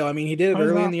afraid though. I mean, he did it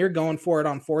early in the year, going for it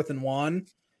on 4th and 1.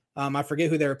 I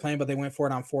forget who they were playing, but they went for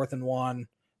it on 4th and 1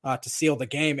 to seal the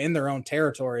game in their own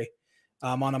territory.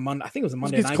 On a Monday, I think it was a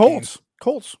Monday night game.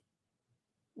 Colts.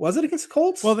 Was it against the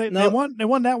Colts? Well, they won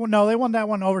that one. No, they won that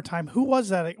one overtime. Who was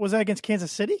that? Was that against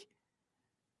Kansas City?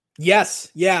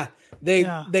 Yes. Yeah.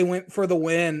 They went for the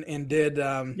win and did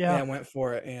went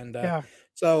for it. And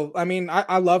so I mean,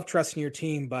 I love trusting your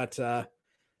team, but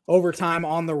overtime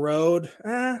on the road,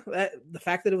 the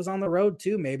fact that it was on the road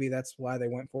too, maybe that's why they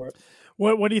went for it.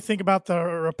 What do you think about the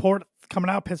report coming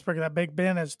out of Pittsburgh that Big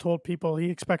Ben has told people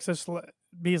he expects this to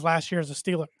be his last year as a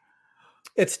Steeler?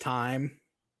 It's time.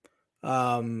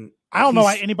 I don't know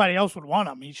why anybody else would want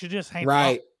him. He should just hang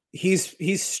right. up.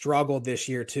 He's struggled this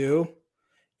year too,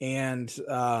 and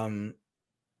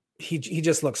he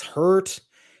just looks hurt.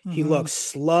 Mm-hmm. He looks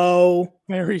slow,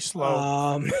 very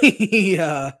slow.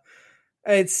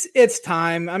 It's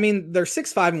time. I mean, they're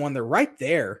 6-5-1. They're right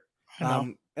there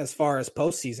as far as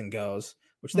postseason goes,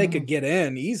 which they could get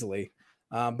in easily.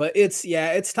 But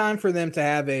it's time for them to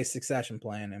have a succession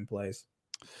plan in place.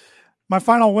 My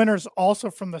final winner is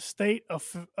also from the state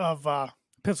of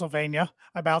Pennsylvania.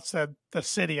 I about said the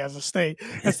city as a state.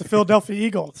 It's the Philadelphia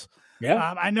Eagles.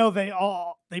 Yeah, I know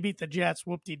they beat the Jets,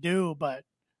 whoop-de-doo, but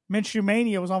Minshew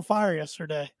Mania was on fire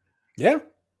yesterday. Yeah,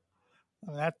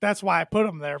 that's why I put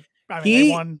him there. I mean,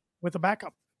 they won with a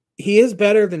backup. He is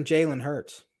better than Jalen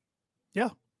Hurts. Yeah,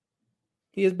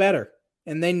 he is better,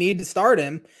 and they need to start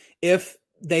him if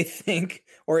they think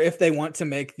or if they want to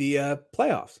make the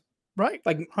playoffs. Right.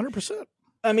 Like 100%.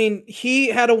 I mean, he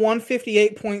had a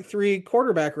 158.3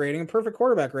 quarterback rating, a perfect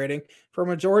quarterback rating for a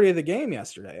majority of the game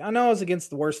yesterday. I know it was against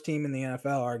the worst team in the NFL,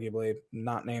 arguably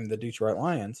not named the Detroit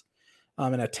Lions,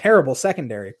 in a terrible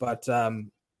secondary, but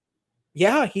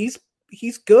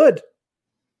he's good.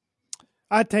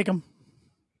 I'd take him.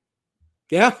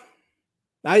 Yeah.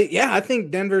 I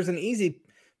think Denver's an easy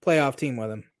playoff team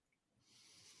with him.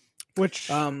 Which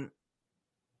go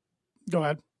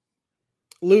ahead.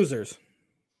 Losers.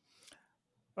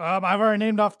 I've already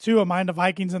named off two of mine, the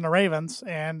Vikings and the Ravens,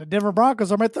 and the Denver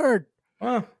Broncos are my third.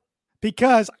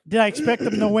 Because did I expect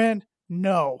them to win?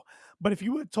 No. But if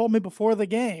you had told me before the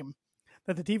game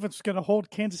that the defense was going to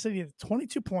hold Kansas City to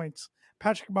 22 points,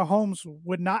 Patrick Mahomes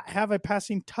would not have a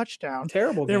passing touchdown.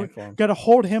 Terrible game for him. They were going to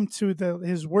hold him to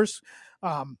his worst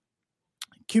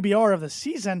QBR of the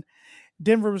season.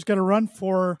 Denver was going to run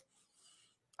for,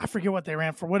 I forget what they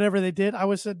ran for, whatever they did. I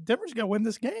was said Denver's going to win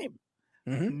this game.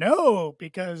 Mm-hmm. No,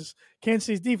 because Kansas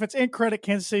City's defense, and credit,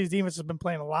 Kansas City's defense has been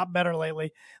playing a lot better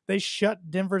lately. They shut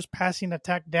Denver's passing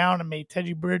attack down and made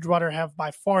Teddy Bridgewater have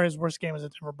by far his worst game as a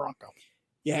Denver Bronco.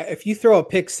 Yeah, if you throw a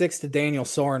pick six to Daniel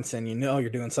Sorensen, you know you're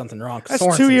doing something wrong. That's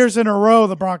Sorensen's 2 years in a row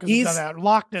the Broncos have done that.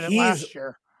 Locked it last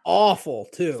year. Awful,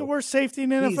 too. He's the worst safety in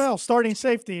the NFL, starting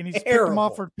safety, and he's picked him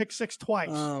off for pick six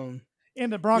twice.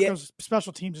 And the Broncos'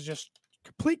 special teams is just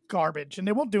complete garbage, and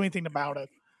they won't do anything about it.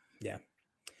 Yeah.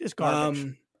 It's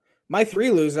garbage. My 3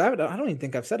 losers, I don't even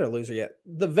think I've said a loser yet.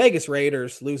 The Vegas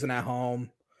Raiders losing at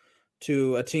home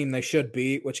to a team they should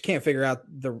beat, which can't figure out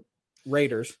the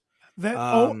Raiders. That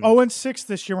 0-6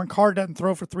 this year when Carr doesn't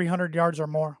throw for 300 yards or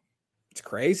more. It's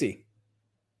crazy.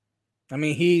 I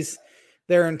mean, he's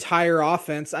their entire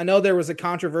offense. I know there was a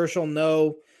controversial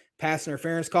no pass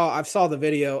interference call. I've saw the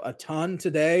video a ton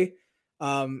today.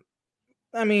 I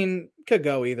mean, could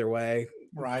go either way.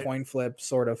 Right. Coin flip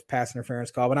sort of pass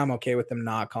interference call, but I'm okay with them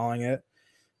not calling it.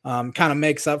 Kind of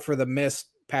makes up for the missed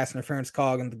pass interference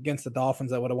call against the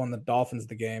Dolphins that would have won the Dolphins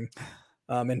the game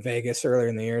in Vegas earlier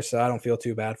in the year, so I don't feel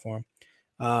too bad for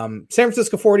them. San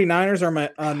Francisco 49ers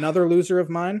are another loser of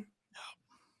mine.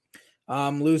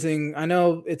 Losing, I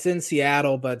know it's in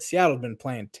Seattle, but Seattle's been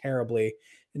playing terribly.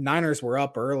 The Niners were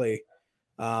up early.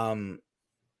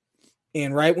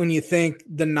 And right when you think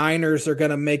the Niners are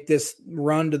going to make this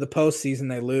run to the postseason,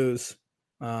 they lose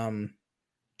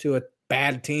to a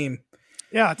bad team.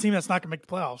 Yeah, a team that's not going to make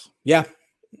the playoffs. Yeah.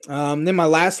 Then my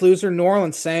last loser, New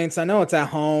Orleans Saints. I know it's at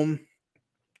home,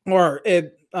 or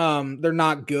they're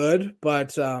not good,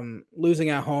 but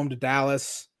losing at home to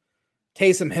Dallas.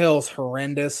 Taysom Hill's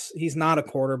horrendous. He's not a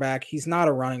quarterback. He's not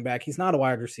a running back. He's not a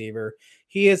wide receiver.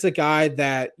 He is a guy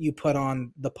that you put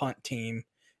on the punt team.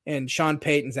 And Sean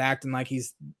Payton's acting like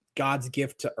he's God's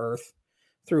gift to earth.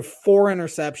 Threw 4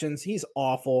 interceptions. He's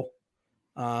awful.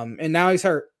 And now he's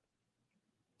hurt.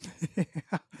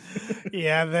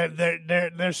 Yeah,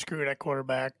 they're screwed at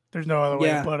quarterback. There's no other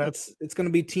way to put it. It's going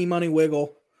to be T-Money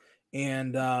Wiggle.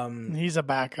 And he's a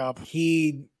backup.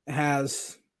 He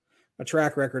has a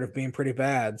track record of being pretty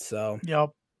bad. So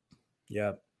Yep.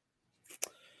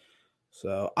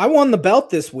 So I won the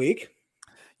belt this week.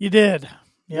 You did.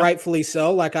 Yep. Rightfully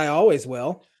so, like I always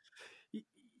will.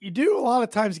 You do a lot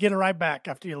of times get it right back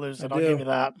after you lose it. I'll give you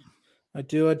that. I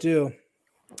do.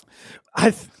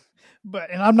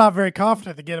 And I'm not very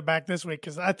confident to get it back this week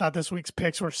because I thought this week's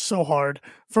picks were so hard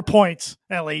for points,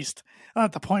 at least. I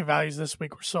thought the point values this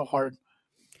week were so hard.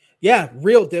 Yeah,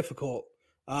 real difficult.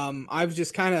 I've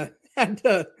just kind of had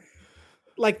to,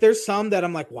 like, there's some that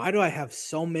I'm like, why do I have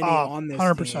so many on this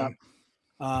 100%.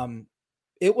 team?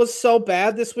 It was so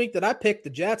bad this week that I picked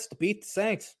the Jets to beat the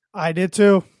Saints. I did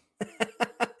too.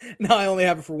 Now I only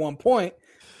have it for 1 point,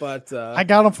 but I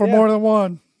got them for more than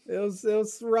one. It was a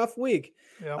rough week.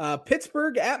 Yep.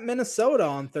 Pittsburgh at Minnesota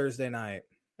on Thursday night.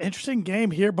 Interesting game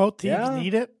here. Both teams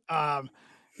need it.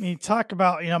 You talk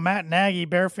about Matt Nagy,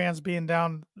 Bear fans being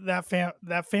down, that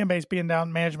fan base being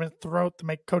down management throat to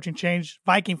make coaching change.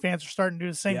 Viking fans are starting to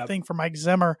do the same thing for Mike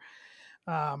Zimmer.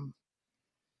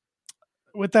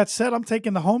 With that said, I'm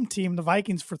taking the home team, the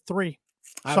Vikings, for 3.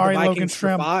 Sorry, Logan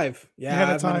Trim. For 5. Yeah, I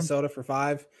have Minnesota for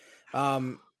 5.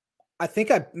 I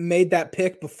think I made that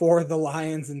pick before the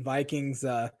Lions and Vikings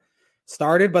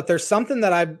started, but there's something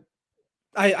that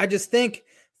I just think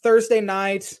Thursday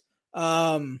night.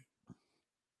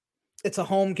 It's a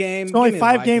home game. It's only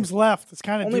 5 games left. It's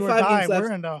kind of only do or 5 die. games left.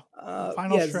 We're in the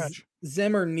final stretch.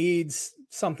 Zimmer needs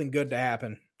something good to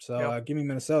happen. So give me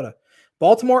Minnesota.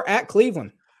 Baltimore at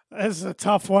Cleveland. This is a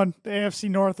tough one. The AFC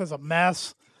North is a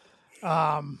mess.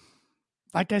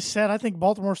 Like I said, I think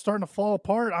Baltimore's starting to fall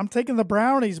apart. I'm taking the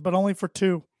Brownies, but only for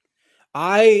 2.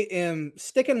 I am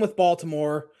sticking with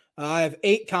Baltimore. I have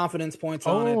 8 confidence points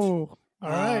on it. All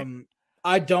right.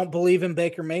 I don't believe in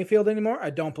Baker Mayfield anymore. I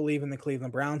don't believe in the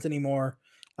Cleveland Browns anymore.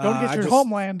 Don't get your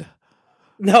homeland.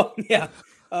 No, yeah.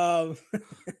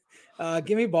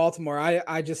 Give me Baltimore.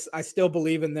 I still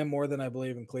believe in them more than I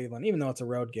believe in Cleveland, even though it's a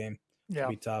road game. It'll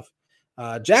be tough.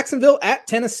 Jacksonville at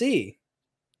Tennessee.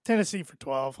 Tennessee for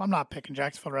 12. I'm not picking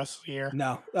Jacksonville the rest of the year.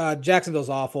 No, Jacksonville's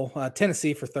awful.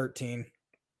 Tennessee for 13.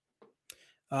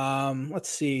 Let's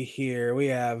see here. We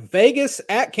have Vegas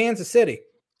at Kansas City.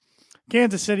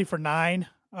 Kansas City for 9.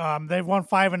 They've won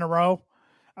 5 in a row.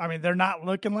 I mean, they're not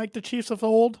looking like the Chiefs of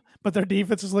old, but their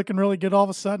defense is looking really good all of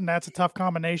a sudden. That's a tough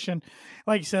combination.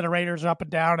 Like you said, the Raiders are up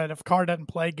and down, and if Carr doesn't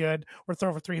play good or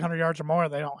throw for 300 yards or more,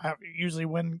 they don't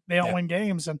win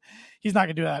games, and he's not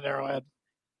going to do that at Arrowhead.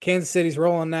 Kansas City's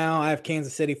rolling now. I have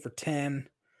Kansas City for 10.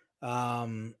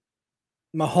 Mahomes,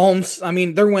 I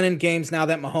mean, they're winning games now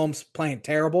that Mahomes playing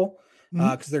terrible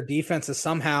because their defense has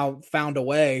somehow found a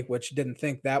way, which didn't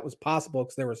think that was possible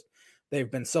because they've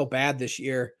been so bad this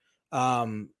year.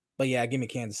 But yeah, give me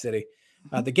Kansas City.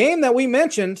 The game that we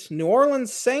mentioned, New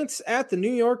Orleans Saints at the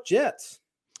New York Jets.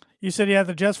 You said you had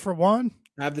the Jets for 1?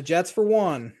 I have the Jets for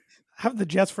 1. I have the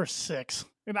Jets for 6.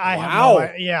 And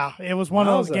I it was one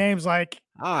of those games like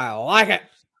I like it.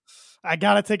 I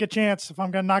got to take a chance. If I'm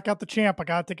going to knock out the champ, I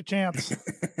got to take a chance.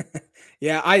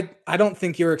 Yeah, I don't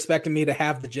think you're expecting me to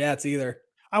have the Jets either.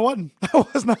 I wasn't. I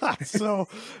was not. So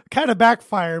kind of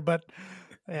backfired, but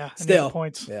yeah, Still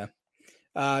points. Yeah.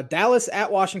 Dallas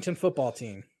at Washington football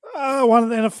team. One of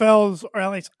the NFL's, or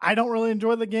at least I don't really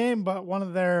enjoy the game, but one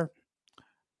of their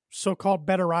so-called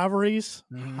better rivalries.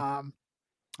 Mm-hmm.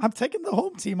 I'm taking the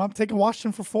home team. I'm taking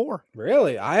Washington for 4.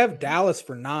 Really? I have Dallas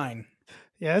for 9.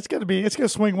 Yeah, it's gonna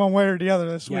swing one way or the other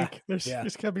this week. There's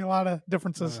gonna be a lot of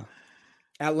differences.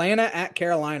 Atlanta at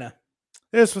Carolina.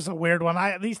 This was a weird one.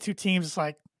 These two teams,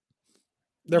 like,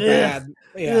 they're bad.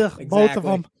 Yeah, exactly. Both of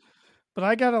them. But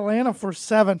I got Atlanta for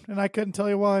 7, and I couldn't tell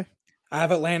you why. I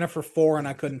have Atlanta for 4, and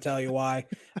I couldn't tell you why.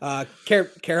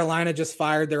 Carolina just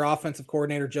fired their offensive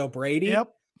coordinator, Joe Brady.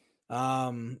 Yep.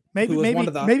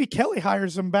 Maybe Kelly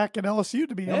hires him back at LSU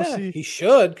to be OC. He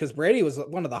should, because Brady was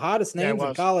one of the hottest names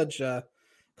in college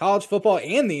football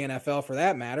and the NFL for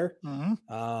that matter.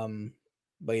 Mm-hmm.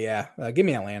 But yeah, give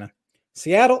me Atlanta.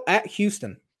 Seattle at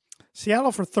Houston.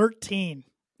 Seattle for 13.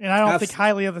 And I don't think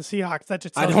highly of the Seahawks. That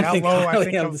just tells I you how low I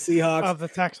think of the Seahawks. Of the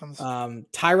Texans.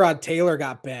 Tyrod Taylor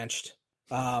got benched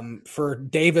for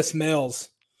Davis Mills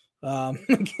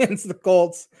against the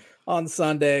Colts on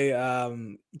Sunday.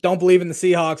 Don't believe in the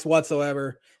Seahawks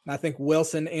whatsoever. And I think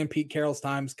Wilson and Pete Carroll's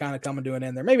time's kind of coming to an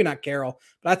end there. Maybe not Carroll,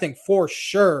 but I think for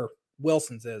sure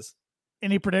Wilson's is.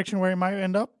 Any prediction where he might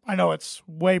end up? I know it's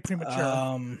way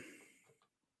premature.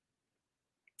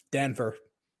 Denver.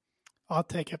 I'll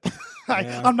take it.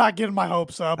 I'm not getting my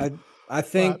hopes up. I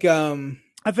think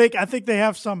I think they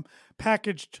have some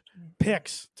packaged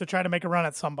picks to try to make a run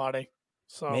at somebody.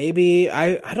 So maybe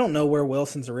I don't know where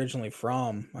Wilson's originally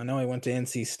from. I know he went to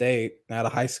NC State out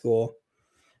of high school.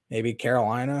 Maybe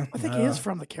Carolina. I think he is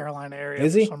from the Carolina area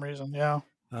for some reason. Yeah.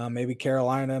 Maybe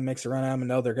Carolina makes a run at him. I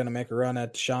know they're going to make a run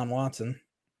at Deshaun Watson.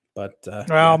 But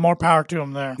more power to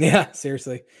him there. Yeah,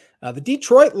 seriously. The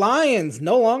Detroit Lions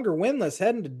no longer winless,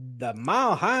 heading to the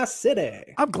Mile High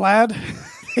City. I'm glad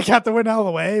they got the win out of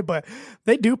the way, but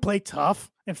they do play tough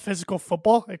and physical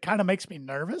football. It kind of makes me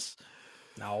nervous.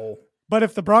 No. But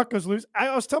if the Broncos lose,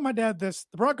 I was telling my dad this,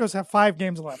 the Broncos have 5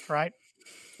 games left, right?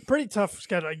 Pretty tough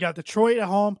schedule. You got Detroit at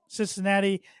home,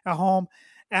 Cincinnati at home,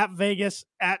 at Vegas,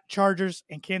 at Chargers,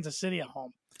 and Kansas City at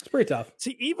home. It's pretty tough.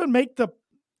 To even make to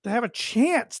have a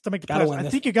chance to make the playoffs, I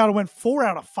think you got to win 4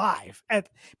 out of 5. At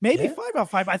maybe 5 out of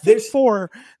 5. I think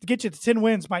 4 to get you to 10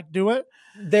 wins might do it.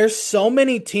 There's so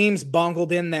many teams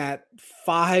bungled in that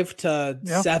 5 to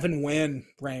 7 win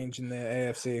range in the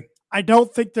AFC. I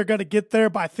don't think they're going to get there,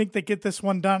 but I think they get this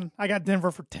one done. I got Denver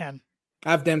for 10.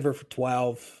 I have Denver for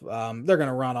 12. They're going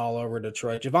to run all over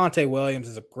Detroit. Javonte Williams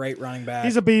is a great running back.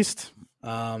 He's a beast.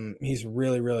 He's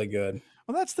really, really good.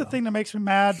 Well, that's the thing that makes me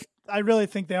mad. I really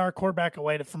think they are a quarterback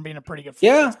away from being a pretty good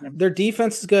football team. Their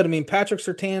defense is good. I mean, Patrick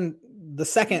Surtain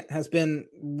II has been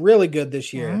really good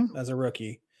this year as a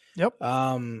rookie. Yep.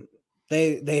 I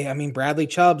mean, Bradley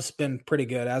Chubb's been pretty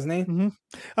good, hasn't he?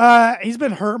 Mm-hmm. He's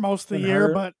been hurt most of the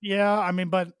year, but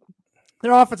but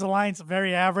their offensive line's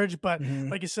very average. But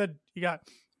like you said, you got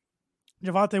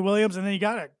Javonte Williams, and then you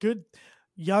got a good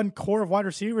young core of wide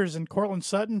receivers in Cortland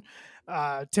Sutton,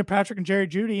 Tim Patrick, and Jerry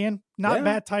Jeudy, and not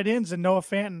bad tight ends in Noah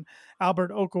Fant and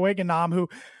Albert Okwuegbunam, who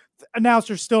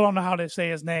announcers still don't know how to say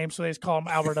his name, so they just call him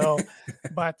Albert O.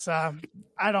 But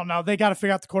I don't know. They got to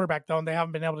figure out the quarterback, though, and they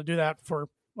haven't been able to do that for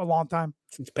a long time.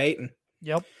 Since Peyton.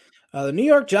 Yep. The New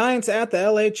York Giants at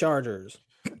the LA Chargers.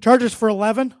 Chargers for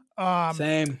 11.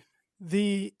 Same.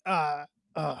 The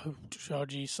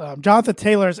Jonathan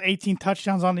Taylor has 18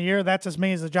 touchdowns on the year. That's as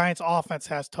many as the Giants offense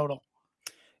has total.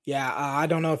 Yeah, I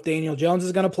don't know if Daniel Jones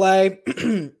is going to play.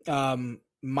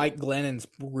 Mike Glennon's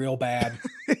real bad.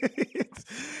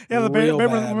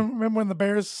 Remember when the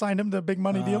Bears signed him to a big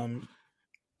money deal?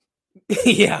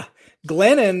 Yeah.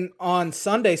 Glennon on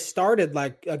Sunday started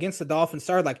against the Dolphins,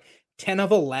 started 10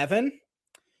 of 11,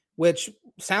 which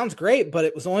sounds great, but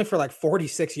it was only for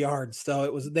 46 yards.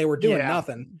 So they were doing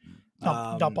nothing.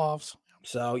 Dump offs.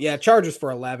 So yeah, Chargers for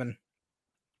 11.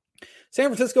 San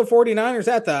Francisco 49ers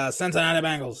at the Cincinnati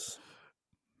Bengals.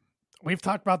 We've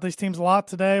talked about these teams a lot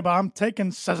today, but I'm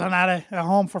taking Cincinnati at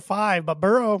home for 5, but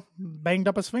Burrow banged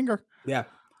up his finger. Yeah.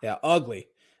 Ugly.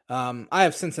 I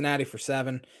have Cincinnati for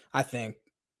 7. I think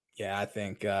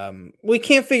we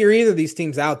can't figure either of these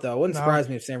teams out, though. Wouldn't surprise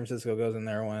me if San Francisco goes in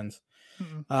there and wins.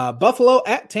 Buffalo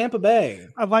at Tampa Bay.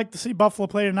 I'd like to see Buffalo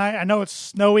play tonight. I know it's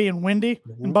snowy and windy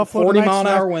in Buffalo 40 tonight. mile an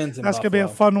hour winds in That's going to be a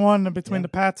fun one between the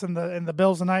Pats and the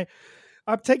Bills tonight.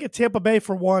 I'm taking Tampa Bay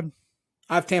for 1.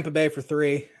 I have Tampa Bay for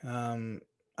 3.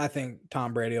 I think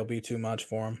Tom Brady will be too much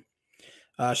for him.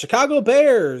 Chicago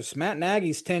Bears. Matt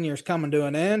Nagy's tenure's coming to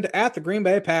an end at the Green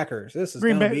Bay Packers. This is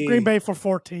Green Bay for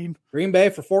 14. Green Bay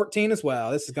for 14 as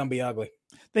well. This is going to be ugly.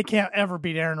 they can't ever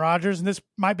beat Aaron Rodgers, and this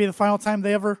might be the final time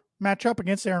they ever match up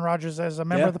against Aaron Rodgers as a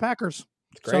member of the Packers.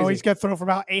 So he's got to throw for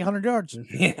about 800 yards.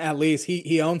 Yeah, at least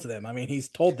he owns them. I mean, he's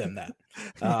told them that.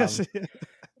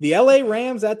 The LA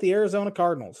Rams at the Arizona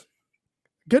Cardinals.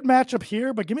 Good matchup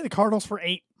here, but give me the Cardinals for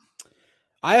 8.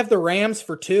 I have the Rams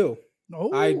for 2.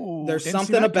 There's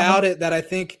something about it that I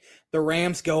think the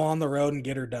Rams go on the road and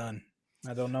get her done.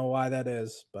 I don't know why that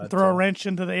is, but throw a wrench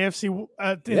into the AFC,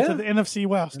 into the NFC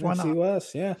West. Why not? NFC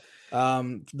West, yeah.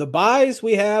 The buys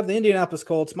we have the Indianapolis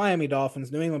Colts, Miami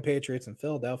Dolphins, New England Patriots, and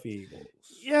Philadelphia Eagles.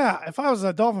 Yeah, if I was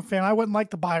a Dolphin fan, I wouldn't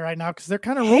like the buy right now because they're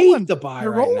kind of rolling.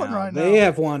 They're rolling right now. They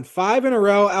have won 5 in a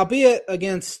row, albeit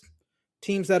against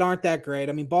teams that aren't that great.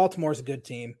 I mean, Baltimore's a good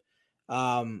team.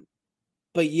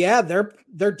 But yeah,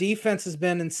 their defense has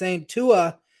been insane.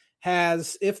 Tua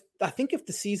has, if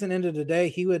the season ended today,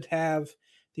 he would have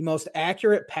the most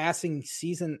accurate passing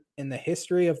season in the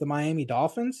history of the Miami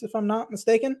Dolphins, if I'm not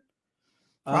mistaken.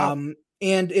 Wow.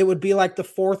 And it would be like the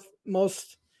 4th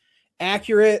most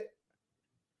accurate.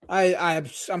 I'm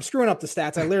screwing up the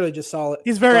stats. I literally just saw it.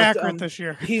 He's very accurate this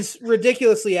year. He's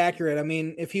ridiculously accurate. I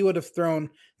mean, if he would have thrown,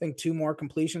 I think, 2 more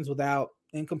completions without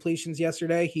incompletions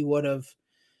yesterday, he would have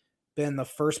been the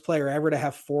first player ever to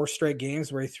have 4 straight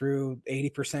games where he threw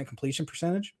 80% completion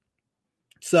percentage.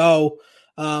 So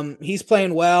he's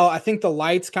playing well. I think the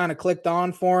lights kind of clicked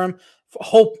on for him.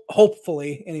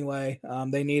 Hopefully, anyway.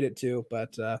 They need it to.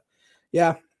 But,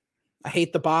 yeah, I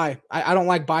hate the bye. I don't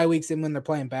like bye weeks when they're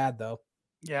playing bad, though.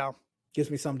 Yeah. Gives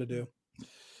me something to do.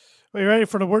 Are you ready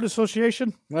for the word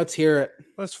association? Let's hear it.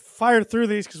 Let's fire through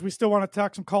these because we still want to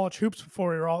talk some college hoops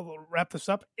before we all wrap this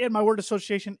up. And my word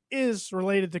association is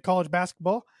related to college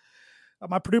basketball.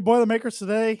 My Purdue Boilermakers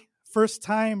today, first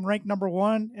time ranked number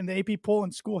 1 in the AP poll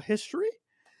in school history.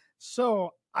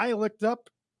 So I looked up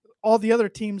all the other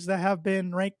teams that have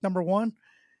been ranked number 1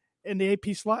 in the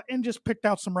AP slot and just picked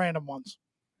out some random ones.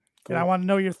 Cool. And I want to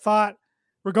know your thought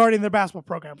regarding their basketball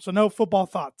program. So no football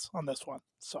thoughts on this one.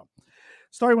 So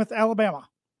starting with Alabama.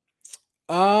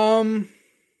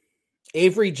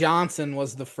 Avery Johnson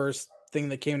was the first thing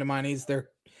that came to mind. He's their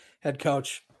head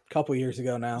coach a couple years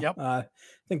ago now. Yep. I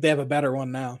think they have a better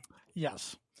one now.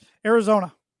 Yes.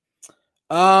 Arizona.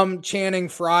 Channing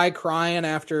Frye crying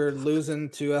after losing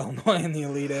to Illinois in the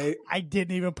Elite Eight. I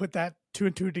didn't even put that 2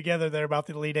 and 2 together there about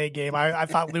the Elite Eight game. I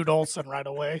thought Lute Olson right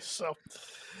away. So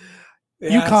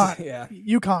UConn.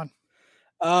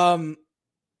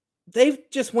 They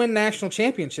just win national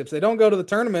championships. They don't go to the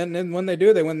tournament, and then when they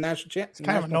do, they win national championships.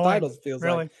 Kind of annoying. Titles, it feels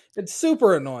like. It's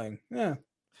super annoying. Yeah.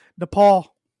 DePaul.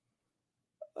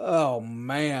 Oh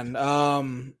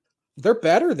man. They're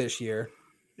better this year.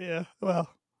 Yeah. Well,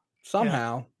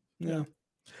 somehow. Yeah.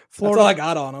 Florida. That's all I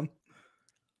got on them.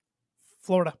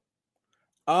 Florida.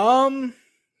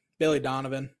 Billy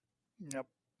Donovan. Yep.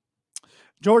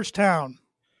 Georgetown.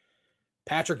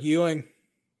 Patrick Ewing.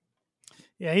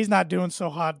 Yeah, he's not doing so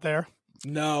hot there.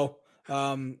 No.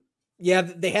 Yeah,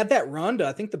 they had that run to,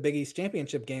 I think, the Big East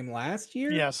Championship game last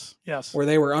year. Yes. Where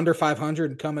they were under 500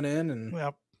 and coming in. And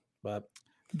yep. But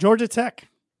Georgia Tech.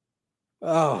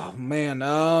 Oh,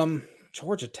 man.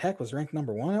 Georgia Tech was ranked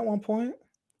number 1 at one point.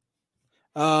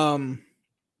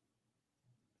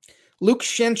 Luke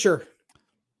Schencher.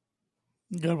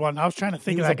 Good one. I was trying to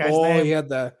think of that guy's name. He had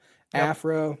the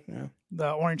afro. Yeah.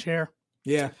 The orange hair.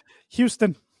 Yeah.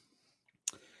 Houston.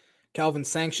 Calvin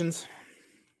Sanctions.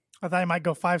 I thought he might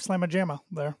go 5 Slamma Jamma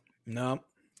there. No.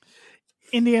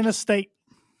 Indiana State.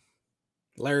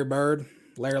 Larry Bird.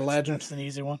 Larry Legend. That's an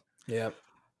easy one. Yep.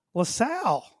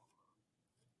 LaSalle.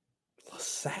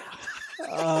 That's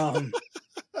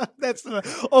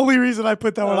the only reason I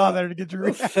put that one on there to get your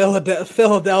reaction.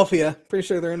 Philadelphia. Pretty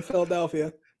sure they're in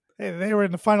Philadelphia. Hey, they were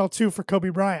in the final 2 for Kobe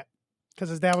Bryant because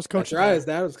his dad was coaching. That's right. His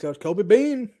dad was coach. Kobe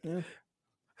Bean. Yeah.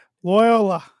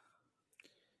 Loyola.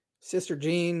 Sister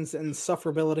Jean's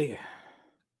insufferability.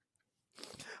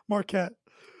 Marquette.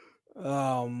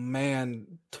 Oh, man.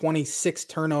 26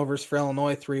 turnovers for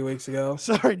Illinois 3 weeks ago.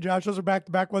 Sorry, Josh. Those are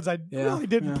back-to-back ones. I really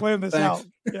didn't plan this out.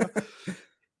 Yeah.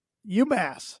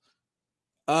 UMass.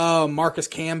 Marcus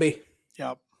Camby.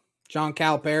 Yep. John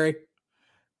Calipari.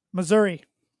 Missouri.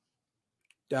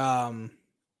 Conzo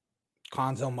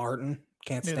Martin.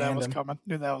 Can't stand him.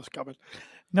 Knew that was coming.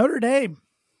 Notre Dame.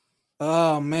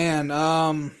 Oh, man.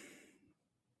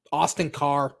 Austin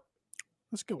Carr.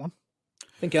 That's a good one.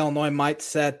 I think Illinois might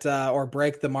set or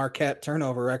break the Marquette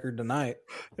turnover record tonight.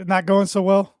 It's not going so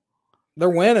well. They're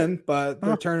winning, but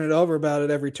they're turning it over about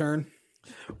at every turn.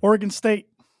 Oregon State.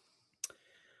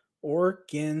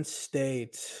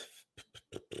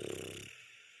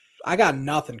 I got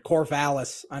nothing.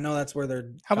 Corvallis. I know that's where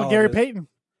they're. How about Gary Payton?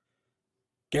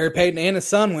 Gary Payton and his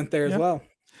son went there as well.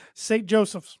 St.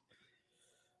 Joseph's.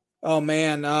 Oh,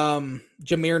 man.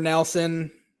 Jameer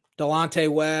Nelson, Delonte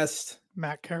West.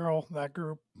 Matt Carroll, that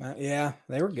group. Yeah,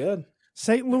 they were good.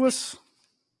 St. Louis.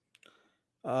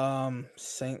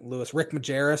 St. Louis. Rick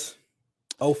Majerus.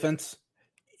 Offense.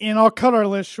 And I'll cut our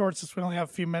list short since we only have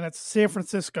a few minutes. San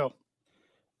Francisco.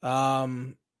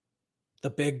 The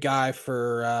big guy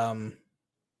for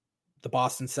the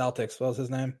Boston Celtics. What was his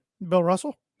name? Bill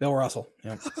Russell. Bill Russell.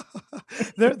 Yeah.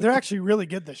 they're actually really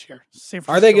good this year.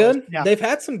 Are they good? Yeah. They've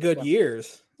had some good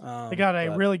years. They got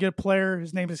a really good player.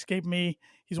 His name escaped me.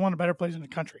 He's one of the better players in the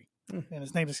country, and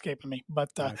his name's escaping me. But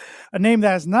a name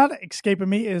that is not escaping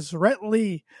me is Rhett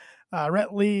Lee.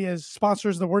 Rhett Lee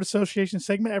sponsors the Word Association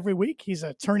segment every week. He's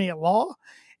an attorney at law,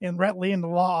 and Rhett Lee and the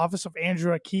law office of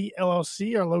Andrew Key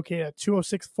LLC are located at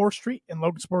 206 4th Street in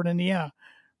Logansport, Indiana.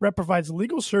 Rhett provides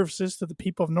legal services to the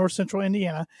people of North Central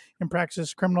Indiana and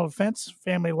practices criminal defense,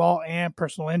 family law, and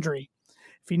personal injury.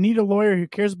 If you need a lawyer who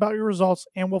cares about your results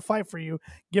and will fight for you,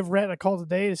 give Rhett a call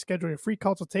today to schedule a free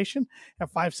consultation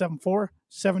at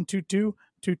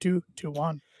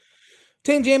 574-722-2221.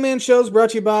 10 J-Man shows brought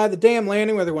to you by The Dam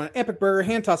Landing. Whether you want an epic burger,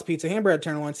 hand-tossed pizza, hand-bread,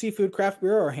 tenderloin, seafood, craft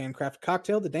beer, or a handcrafted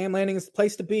cocktail, The Dam Landing is the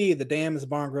place to be. The Dam is a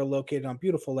bar and grill located on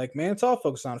beautiful Lake Manitou,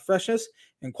 focused on freshness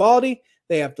and quality.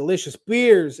 They have delicious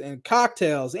beers and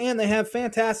cocktails, and they have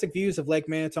fantastic views of Lake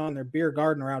Manitou in their beer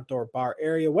garden or outdoor bar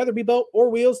area. Whether it be boat or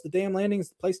wheels, The Dam Landing is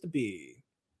the place to be.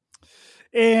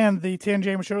 And the Tan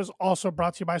James Show is also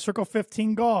brought to you by Circle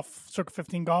 15 Golf. Circle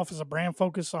 15 Golf is a brand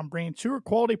focused on bringing tour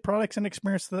quality products and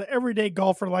experience to the everyday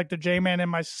golfer like the J-Man and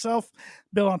myself.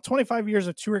 Built on 25 years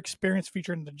of tour experience,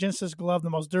 featuring the Genesis glove, the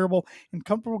most durable and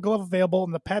comfortable glove available,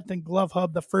 and the patented Glove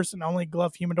Hub, the first and only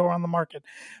glove humidor on the market.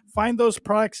 Find those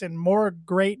products and more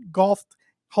great golf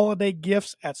holiday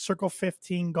gifts at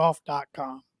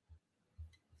circle15golf.com.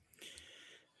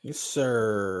 Yes,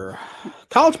 sir.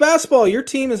 College basketball, your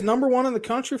team is number 1 in the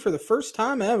country for the first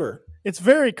time ever. It's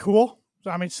very cool.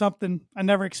 I mean, something I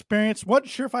never experienced. Wasn't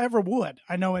sure if I ever would.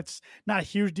 I know it's not a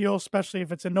huge deal, especially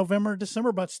if it's in November or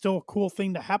December, but still a cool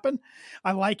thing to happen.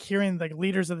 I like hearing the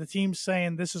leaders of the team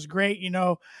saying this is great,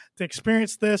 to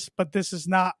experience this, but this is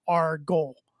not our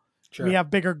goal. Sure. We have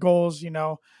bigger goals,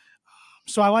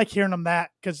 So I like hearing them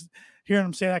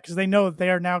say that because they know that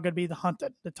they are now going to be the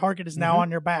hunted. The target is now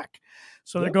on your back.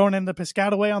 So they're going into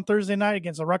Piscataway on Thursday night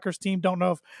against the Rutgers team. Don't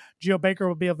know if Geo Baker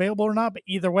will be available or not, but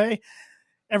either way,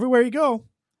 everywhere you go,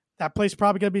 that place is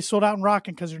probably going to be sold out and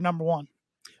rocking because you're number 1.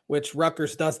 Which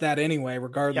Rutgers does that anyway,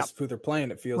 regardless of who they're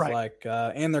playing, it feels like.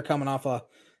 And they're coming off a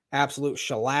absolute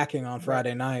shellacking on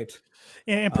Friday night.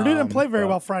 And Purdue didn't play very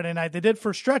well Friday night. They did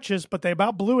for stretches, but they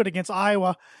about blew it against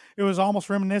Iowa. It was almost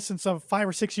reminiscent of 5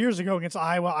 or 6 years ago against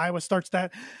Iowa. Iowa starts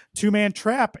that 2-man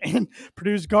trap, and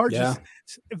Purdue's guards,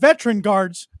 veteran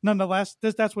guards, nonetheless.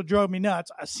 That's what drove me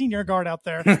nuts. A senior guard out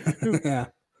there.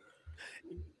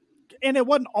 And it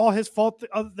wasn't all his fault.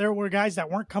 There were guys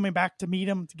that weren't coming back to meet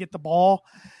him to get the ball.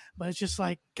 But it's just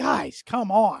like, guys,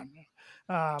 come on.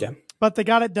 But they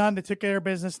got it done. They took care of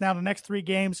business. Now the next 3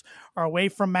 games are away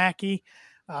from Mackey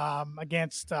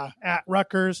against at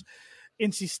Rutgers,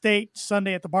 NC State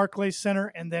Sunday at the Barclays Center,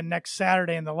 and then next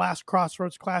Saturday in the last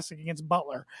Crossroads Classic against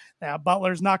Butler. Now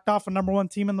Butler's knocked off a number 1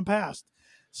 team in the past,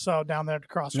 so down there at the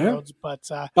Crossroads. But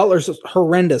Butler's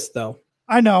horrendous, though.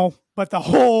 I know, but the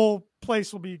whole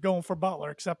place will be going for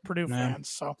Butler except Purdue fans.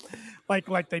 So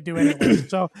like they do anyway.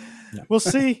 So we'll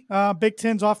see. Big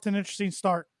Ten's off to an interesting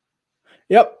start.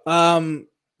 Yep.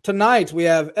 Tonight we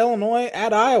have Illinois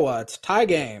at Iowa. It's a tie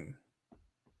game.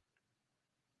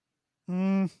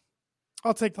 I'll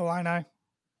take the Illini.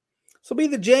 This will be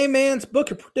the J-Man's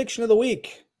Booker prediction of the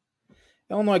week.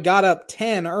 Illinois got up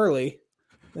 10 early,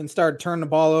 then started turning the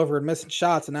ball over and missing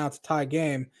shots, and now it's a tie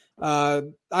game. I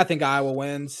think Iowa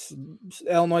wins.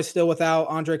 Illinois still without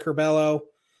Andre Curbelo.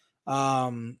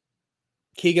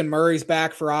 Keegan Murray's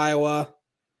back for Iowa.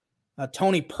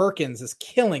 Tony Perkins is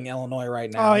killing Illinois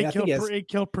right now. Oh, he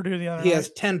killed Purdue the other night. He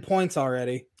has 10 points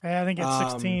already. Yeah, I think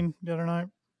it's 16 the other night.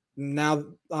 Now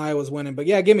Iowa's winning, but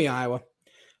give me Iowa.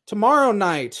 Tomorrow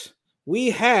night,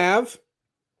 we have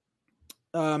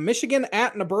Michigan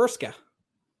at Nebraska.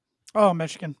 Oh,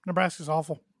 Michigan. Nebraska's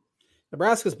awful.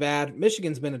 Nebraska's bad.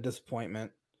 Michigan's been a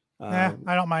disappointment. I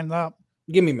don't mind that.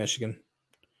 Give me Michigan.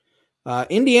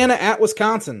 Indiana at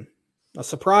Wisconsin. A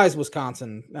surprise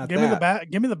Wisconsin. Give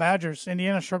me the Badgers.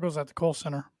 Indiana struggles at the Kohl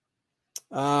Center.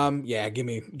 Give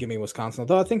me Wisconsin.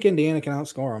 Although I think Indiana can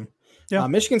outscore them. Yeah.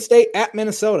 Michigan State at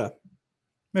Minnesota.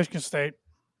 Michigan State.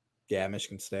 Yeah,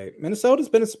 Michigan State. Minnesota's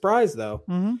been a surprise though.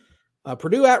 Mm-hmm.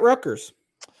 Purdue at Rutgers.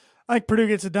 I think Purdue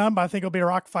gets it done, but I think it'll be a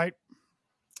rock fight.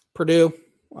 Purdue.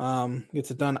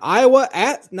 Gets it done. Iowa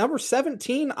at number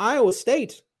 17, Iowa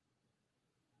State.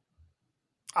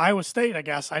 Iowa State, I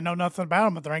guess. I know nothing about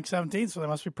them, but they're ranked 17, so they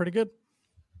must be pretty good.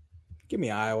 Give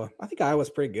me Iowa. I think Iowa's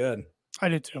pretty good. I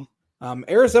do too.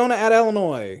 Arizona at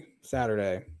Illinois,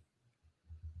 Saturday.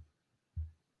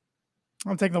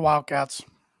 I'm taking the Wildcats.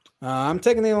 I'm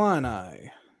taking the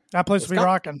Illini. That place will be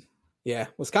rocking. Yeah.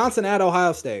 Wisconsin at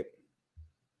Ohio State.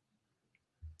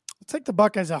 I'll take the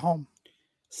Buckeyes at home.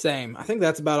 Same. I think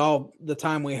that's about all the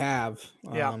time we have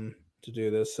to do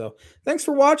this. So thanks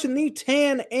for watching the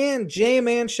Tan and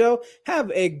J-Man show. Have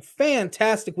a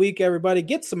fantastic week, everybody.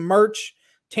 Get some merch.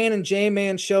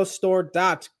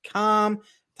 TanandJManShowStore.com.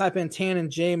 Type in Tan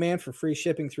and J-Man for free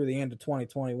shipping through the end of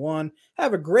 2021.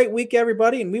 Have a great week,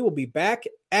 everybody, and we will be back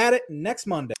at it next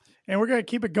Monday. And we're going to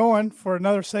keep it going for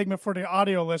another segment for the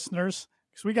audio listeners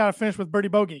because we got to finish with Birdie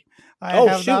Bogey. I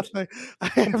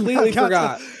completely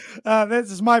forgot.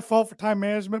 This is my fault for time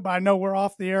management, but I know we're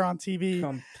off the air on TV.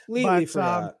 Completely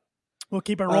forgot. We'll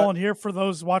keep it rolling here for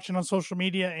those watching on social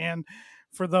media, and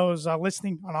for those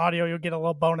listening on audio, you'll get a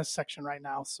little bonus section right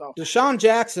now. So Deshaun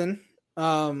Jackson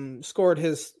scored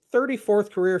his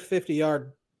 34th career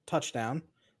 50-yard touchdown,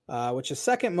 which is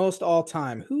second most all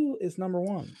time. Who is number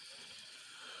one?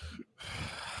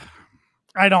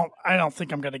 I don't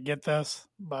think I'm going to get this,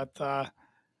 but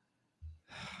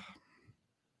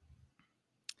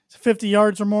 50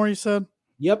 yards or more, you said?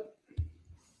 Yep.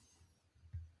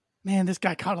 Man, this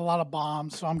guy caught a lot of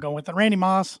bombs, so I'm going with it. Randy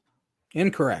Moss.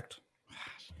 Incorrect.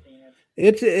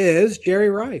 It is Jerry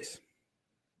Rice.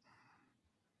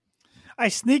 I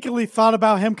sneakily thought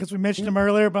about him because we mentioned him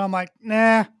earlier, but I'm like,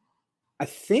 nah. I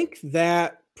think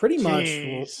that pretty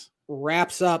much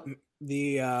wraps up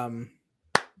the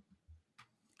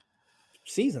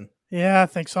season. Yeah, I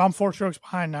think so. I'm 4 strokes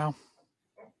behind now.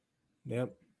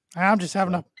 Yep. I'm just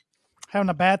having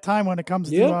a bad time when it comes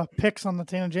to picks on the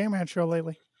Tan and J-Man show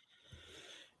lately.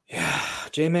 Yeah,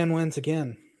 J-Man wins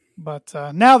again. But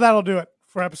now that'll do it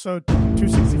for episode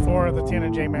 264 of the Tan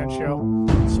and J-Man show.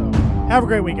 So have a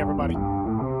great week, everybody.